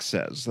that Doc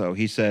says, though.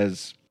 He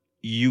says,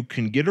 you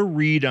can get a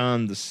read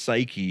on the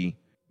psyche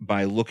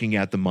by looking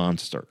at the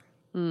monster.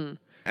 Mm.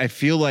 I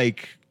feel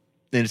like,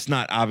 and it's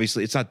not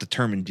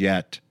determined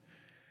yet,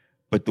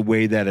 but the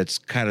way that it's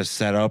kind of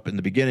set up in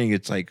the beginning,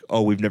 it's like,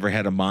 oh, we've never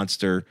had a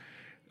monster,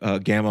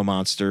 gamma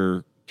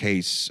monster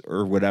case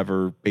or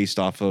whatever based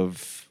off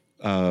of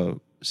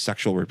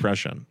sexual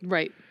repression.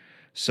 Right.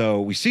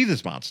 So we see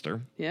this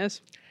monster.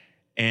 Yes.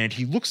 And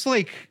he looks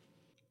like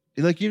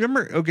you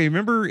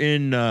remember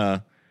in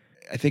I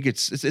think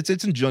it's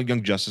in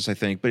Young Justice, I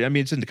think, but I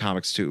mean it's in the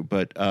comics too.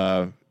 But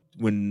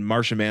when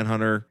Martian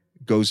Manhunter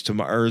goes to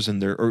Mars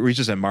or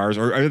reaches at Mars,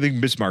 or I think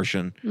Miss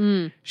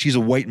Martian, she's a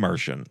white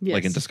Martian,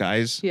 like in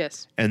disguise.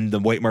 Yes. And the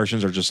white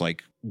Martians are just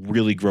like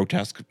really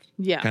grotesque,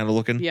 kind of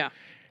looking. Yeah.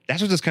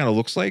 That's what this kind of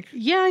looks like.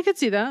 Yeah, I could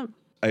see that.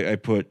 I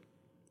put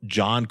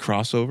John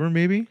crossover,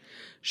 maybe.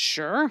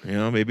 Sure. You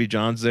know, maybe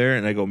John's there,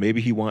 and I go,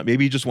 maybe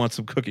he just wants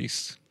some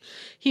cookies.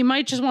 He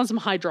might just want some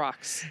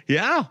Hydrox.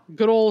 Yeah.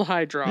 Good old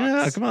Hydrox.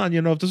 Yeah, come on.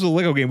 You know, if this was a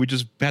Lego game, we'd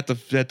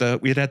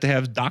have to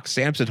have Doc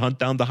Samson hunt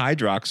down the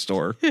Hydrox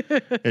store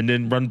and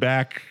then run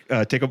back,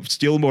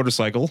 steal a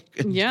motorcycle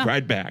and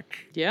ride back.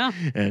 Yeah.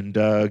 And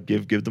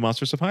give the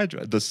monster some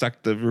Hydrox, the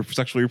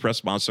sexually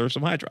repressed monster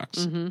some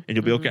Hydrox, and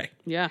you'll be okay.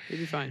 Yeah, you'll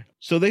be fine.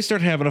 So they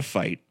start having a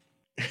fight.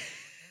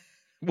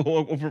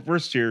 Well,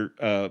 first here,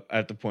 I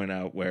have to point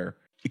out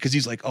because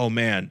he's like, oh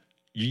man,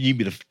 you need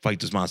me to fight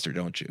this monster,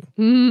 don't you?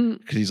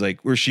 Because he's like,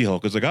 where's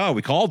She-Hulk? It's like, oh,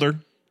 we called her.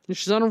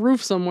 She's on a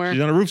roof somewhere.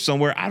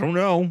 I don't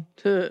know.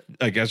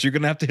 I guess you're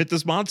going to have to hit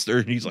this monster.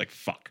 And he's like,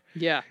 fuck.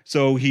 Yeah.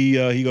 So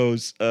he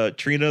goes,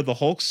 Trina, the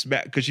Hulk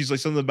smack, because she's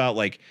like something about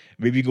like,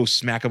 maybe you go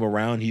smack him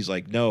around. He's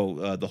like,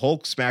 no, the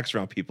Hulk smacks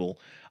around people.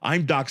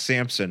 I'm Doc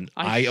Samson.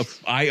 I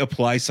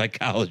apply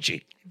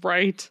psychology.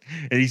 Right.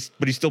 And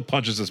he still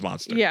punches this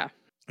monster. Yeah.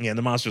 Yeah, and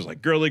the monster's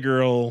like girly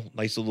girl,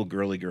 nice little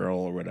girly girl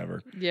or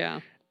whatever. Yeah.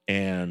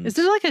 And is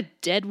there like a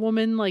dead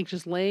woman like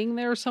just laying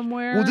there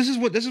somewhere? Well, this is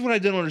what I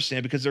didn't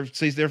understand, because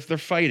they're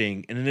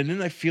fighting, and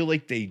then I feel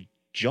like they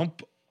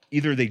jump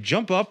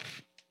up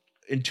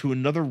into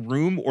another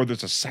room, or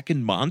there's a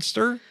second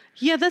monster.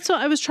 Yeah, that's what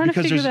I was trying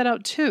to figure that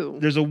out too.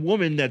 There's a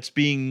woman that's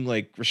being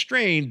like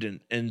restrained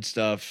and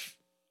stuff,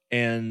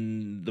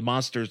 and the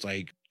monster's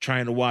like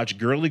trying to watch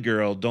girly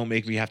girl, don't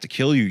make me have to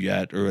kill you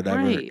yet or whatever.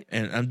 Right.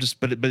 And I'm just,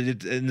 but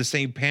in the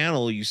same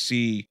panel you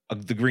see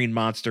the green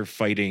monster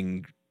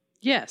fighting.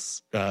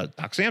 Yes.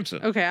 Doc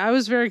Samson. Okay, I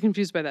was very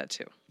confused by that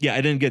too. Yeah,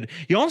 I didn't get it.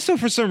 He also,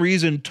 for some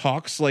reason,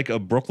 talks like a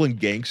Brooklyn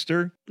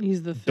gangster.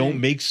 He's the thing.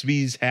 Don't make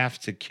me have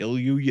to kill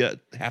you yet.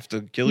 Have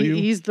to kill you.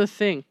 He's the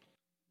thing.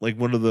 Like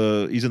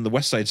he's in the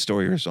West Side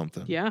Story or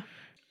something. Yeah.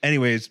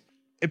 Anyways,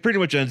 it pretty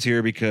much ends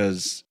here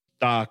because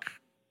Doc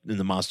and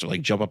the monster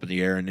like jump up in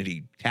the air, and then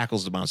he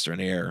tackles the monster in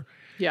the air.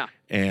 Yeah.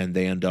 And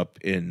they end up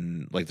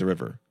in like the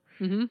river.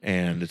 Mm-hmm.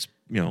 And it's,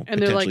 and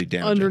potentially they're like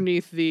damaging.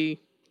 Underneath the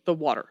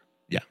water.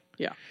 Yeah.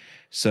 Yeah.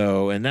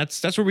 So, and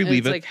that's where we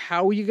leave it. It's like,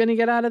 how are you going to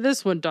get out of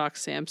this one, Doc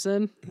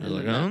Samson? They're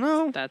like, I don't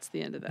know. That's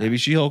the end of that. Maybe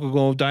She-Hulk will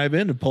go dive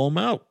in and pull him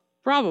out.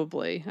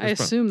 Probably. I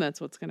assume that's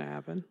what's going to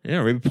happen. Yeah,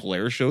 or maybe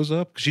Polaris shows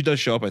up. She does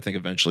show up, I think,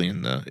 eventually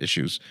in the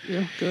issues.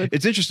 Yeah, good.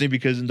 It's interesting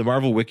because in the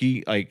Marvel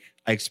Wiki, I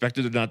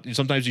expected it not.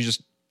 Sometimes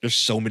there's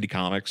so many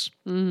comics.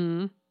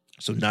 Mm-hmm.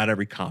 So not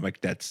every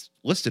comic that's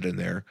listed in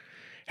there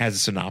has a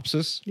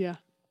synopsis. Yeah.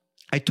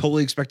 I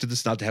totally expected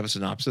this not to have a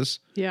synopsis.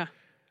 Yeah.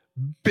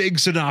 Big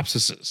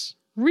synopsises.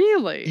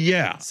 Really?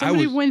 Yeah.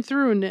 Somebody went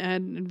through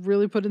and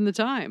really put in the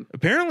time.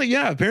 Apparently,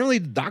 yeah. Apparently,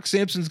 Doc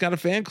Samson's got a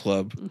fan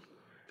club.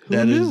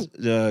 Who knew? Is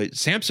the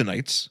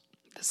Samsonites.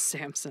 The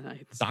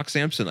Samsonites. Doc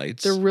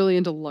Samsonites. They're really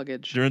into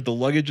luggage. They're into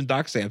luggage and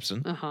Doc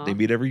Samson. Uh-huh. They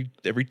meet every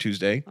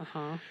Tuesday.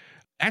 Uh-huh.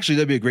 Actually,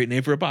 that'd be a great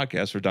name for a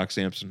podcast for Doc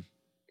Samson.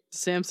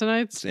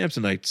 Samsonites?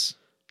 Samsonites.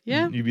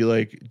 Yeah. You'd be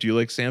like, do you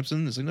like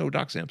Samson? It's like, no,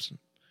 Doc Samson.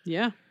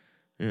 Yeah.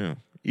 Yeah.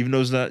 Even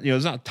though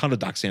there's not a ton of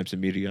Doc Samson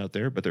media out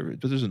there, but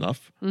there's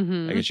enough.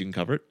 Mm-hmm. I guess you can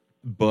cover it.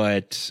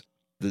 But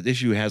the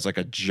issue has like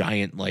a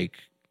giant like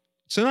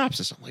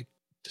synopsis. I'm like,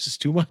 this is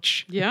too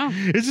much. Yeah.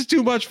 This is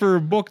too much for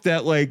a book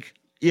that like,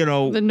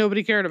 that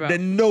nobody cared about.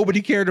 That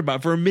nobody cared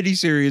about for a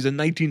miniseries in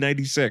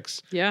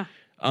 1996. Yeah.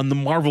 On the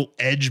Marvel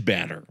Edge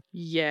banner.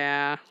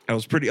 Yeah. I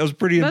was pretty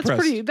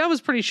impressed. That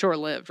was pretty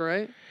short-lived,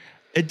 right?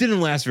 It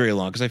didn't last very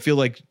long because I feel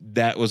like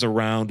that was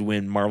around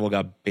when Marvel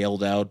got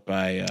bailed out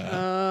by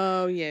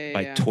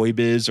Toy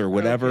Biz or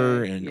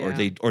whatever,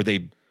 or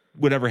they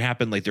whatever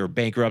happened, like they were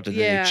bankrupt and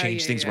then they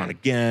changed things around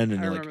again,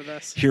 and like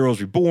this. Heroes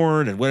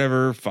Reborn and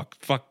whatever. Fuck.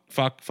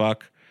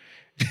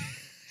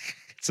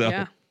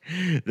 So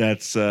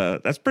that's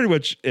pretty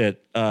much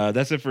it.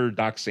 That's it for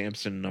Doc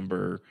Samson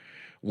number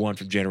 1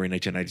 from January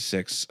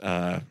 1996.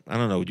 I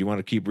don't know. Do you want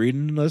to keep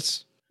reading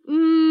this?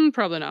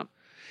 Probably not.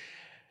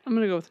 I'm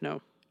gonna go with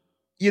no.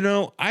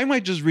 I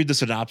might just read the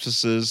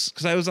synopsises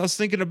because I was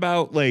thinking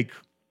about like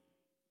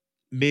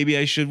maybe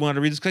I should want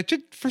to read this because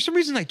for some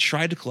reason I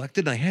tried to collect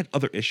it and I had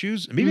other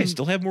issues and maybe I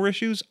still have more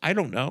issues. I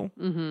don't know,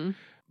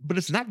 but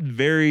it's not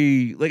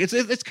very like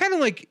it's kind of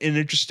like an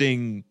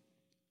interesting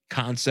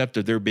concept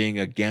of there being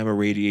a gamma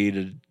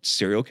radiated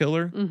serial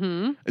killer.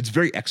 Mm-hmm. It's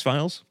very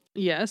X-Files.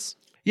 Yes.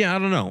 Yeah, I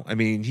don't know. I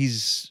mean,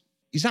 he's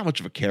not much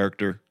of a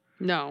character.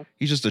 No,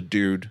 he's just a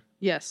dude.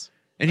 Yes.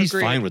 And he's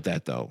fine with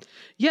that, though.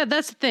 Yeah,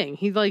 that's the thing.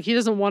 He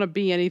doesn't want to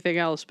be anything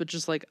else but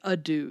just like a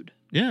dude.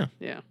 Yeah.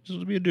 Yeah.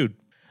 Just to be a dude.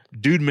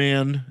 Dude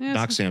man,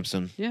 Doc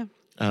Samson. Yeah.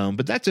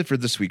 But that's it for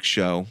this week's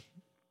show.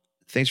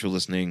 Thanks for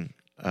listening.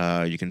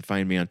 You can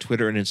find me on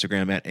Twitter and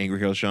Instagram at Angry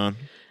Hero Sean.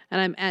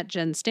 And I'm at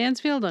Jen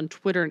Stansfield on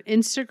Twitter and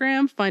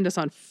Instagram. Find us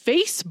on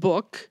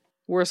Facebook,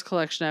 Worst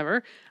Collection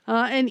Ever.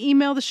 And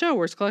email the show,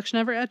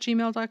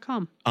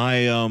 worstcollectionever@gmail.com.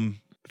 I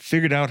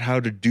figured out how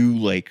to do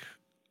like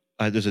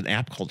there's an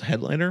app called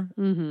Headliner,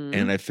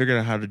 and I figured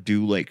out how to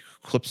do like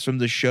clips from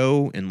the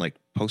show and like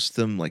post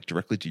them like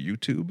directly to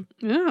YouTube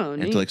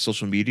and to like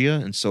social media.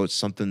 And so it's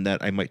something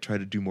that I might try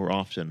to do more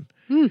often.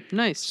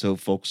 Nice. So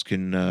folks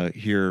can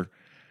hear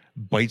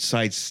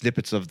bite-sized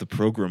snippets of the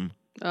program.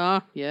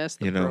 Ah, yes,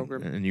 the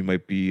program. And you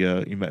might be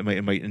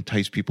it might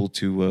entice people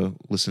to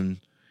listen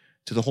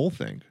to the whole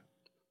thing.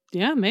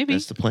 Yeah, maybe.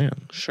 That's the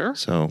plan. Sure.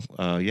 So,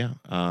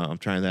 I'm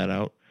trying that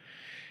out.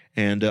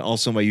 And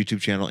also my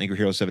YouTube channel, Angry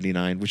Hero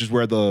 79, which is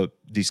where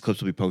these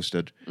clips will be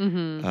posted.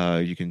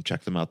 Mm-hmm. You can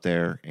check them out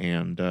there.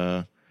 And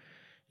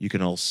you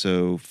can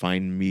also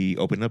find me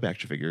opening up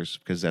action figures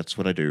because that's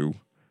what I do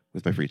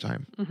with my free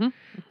time. Mm-hmm.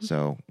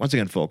 So, once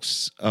again,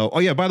 folks. Oh,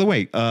 yeah, by the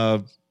way,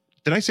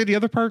 did I say the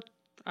other part?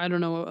 I don't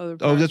know what other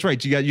part. Oh, that's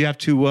right. You have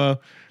to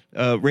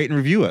rate and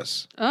review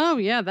us. Oh,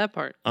 yeah, that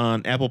part.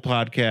 On Apple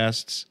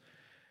Podcasts,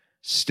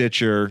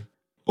 Stitcher,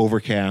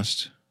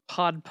 Overcast.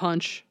 Pod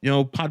Punch.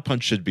 Pod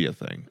Punch should be a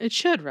thing. It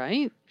should,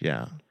 right?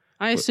 Yeah.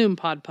 I assume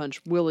Pod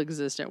Punch will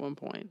exist at one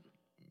point.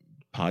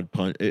 Pod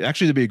Punch.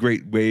 Actually, that'd be a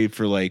great way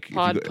for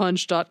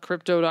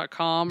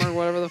podpunch.crypto.com or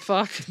whatever the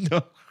fuck.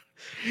 No.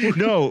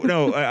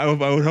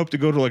 I would hope to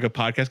go to like a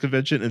podcast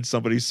convention and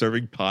somebody's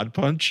serving Pod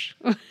Punch.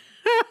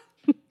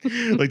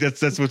 Like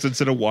that's what's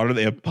instead of water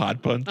they have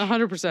Pod Punch.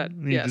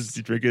 100%. Yes.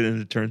 You drink it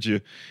and it turns you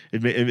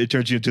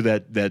into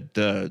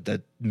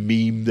that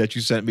meme that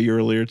you sent me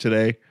earlier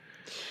today.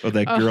 Of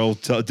that girl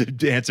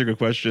answering a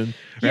question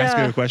or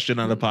asking a question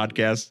on a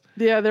podcast.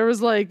 Yeah, there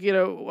was like,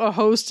 a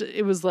host.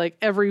 It was like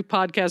every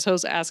podcast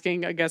host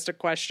asking a guest a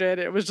question.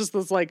 It was just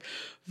this like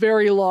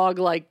very long,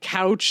 like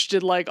couched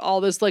and like all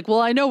this like,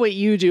 well, I know what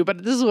you do,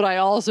 but this is what I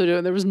also do.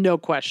 And there was no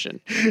question.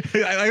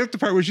 I like the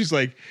part where she's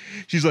like,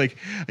 I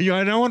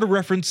don't want to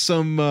reference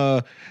some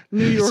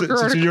New York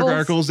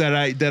articles that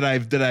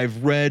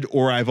I've read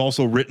or I've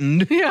also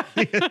written. Yeah.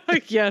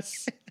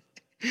 Yes.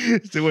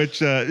 To which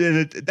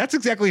that's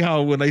exactly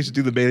how when I used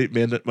to do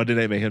the Monday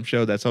Night Mayhem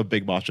show, that's how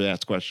Big Masha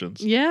asks questions.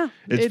 Yeah,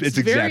 it's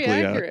very exactly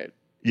accurate.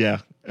 Yeah,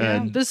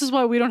 and this is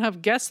why we don't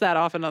have guests that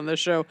often on this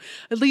show.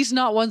 At least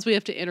not ones we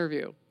have to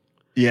interview.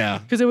 Yeah,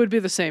 because it would be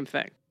the same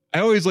thing. I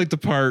always like the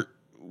part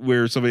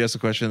where somebody asks a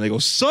question and they go,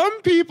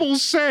 "Some people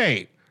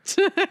say."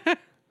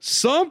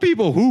 Some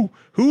people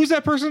who's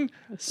that person?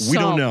 We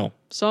don't know.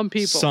 Some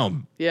people.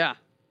 Some. Yeah.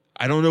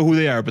 I don't know who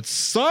they are, but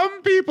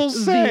some people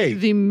say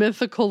the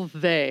mythical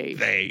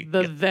they,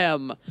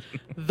 them,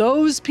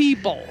 those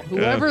people,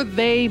 whoever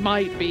they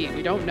might be,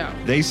 we don't know.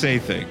 They say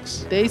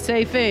things. They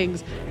say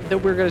things that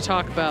we're going to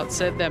talk about.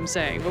 Said them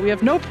saying, but we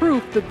have no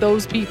proof that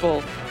those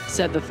people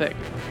said the thing.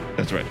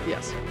 That's right.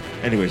 Yes.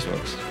 Anyways,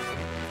 folks,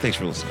 thanks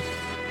for listening,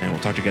 and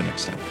we'll talk to you again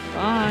next time.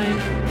 Bye.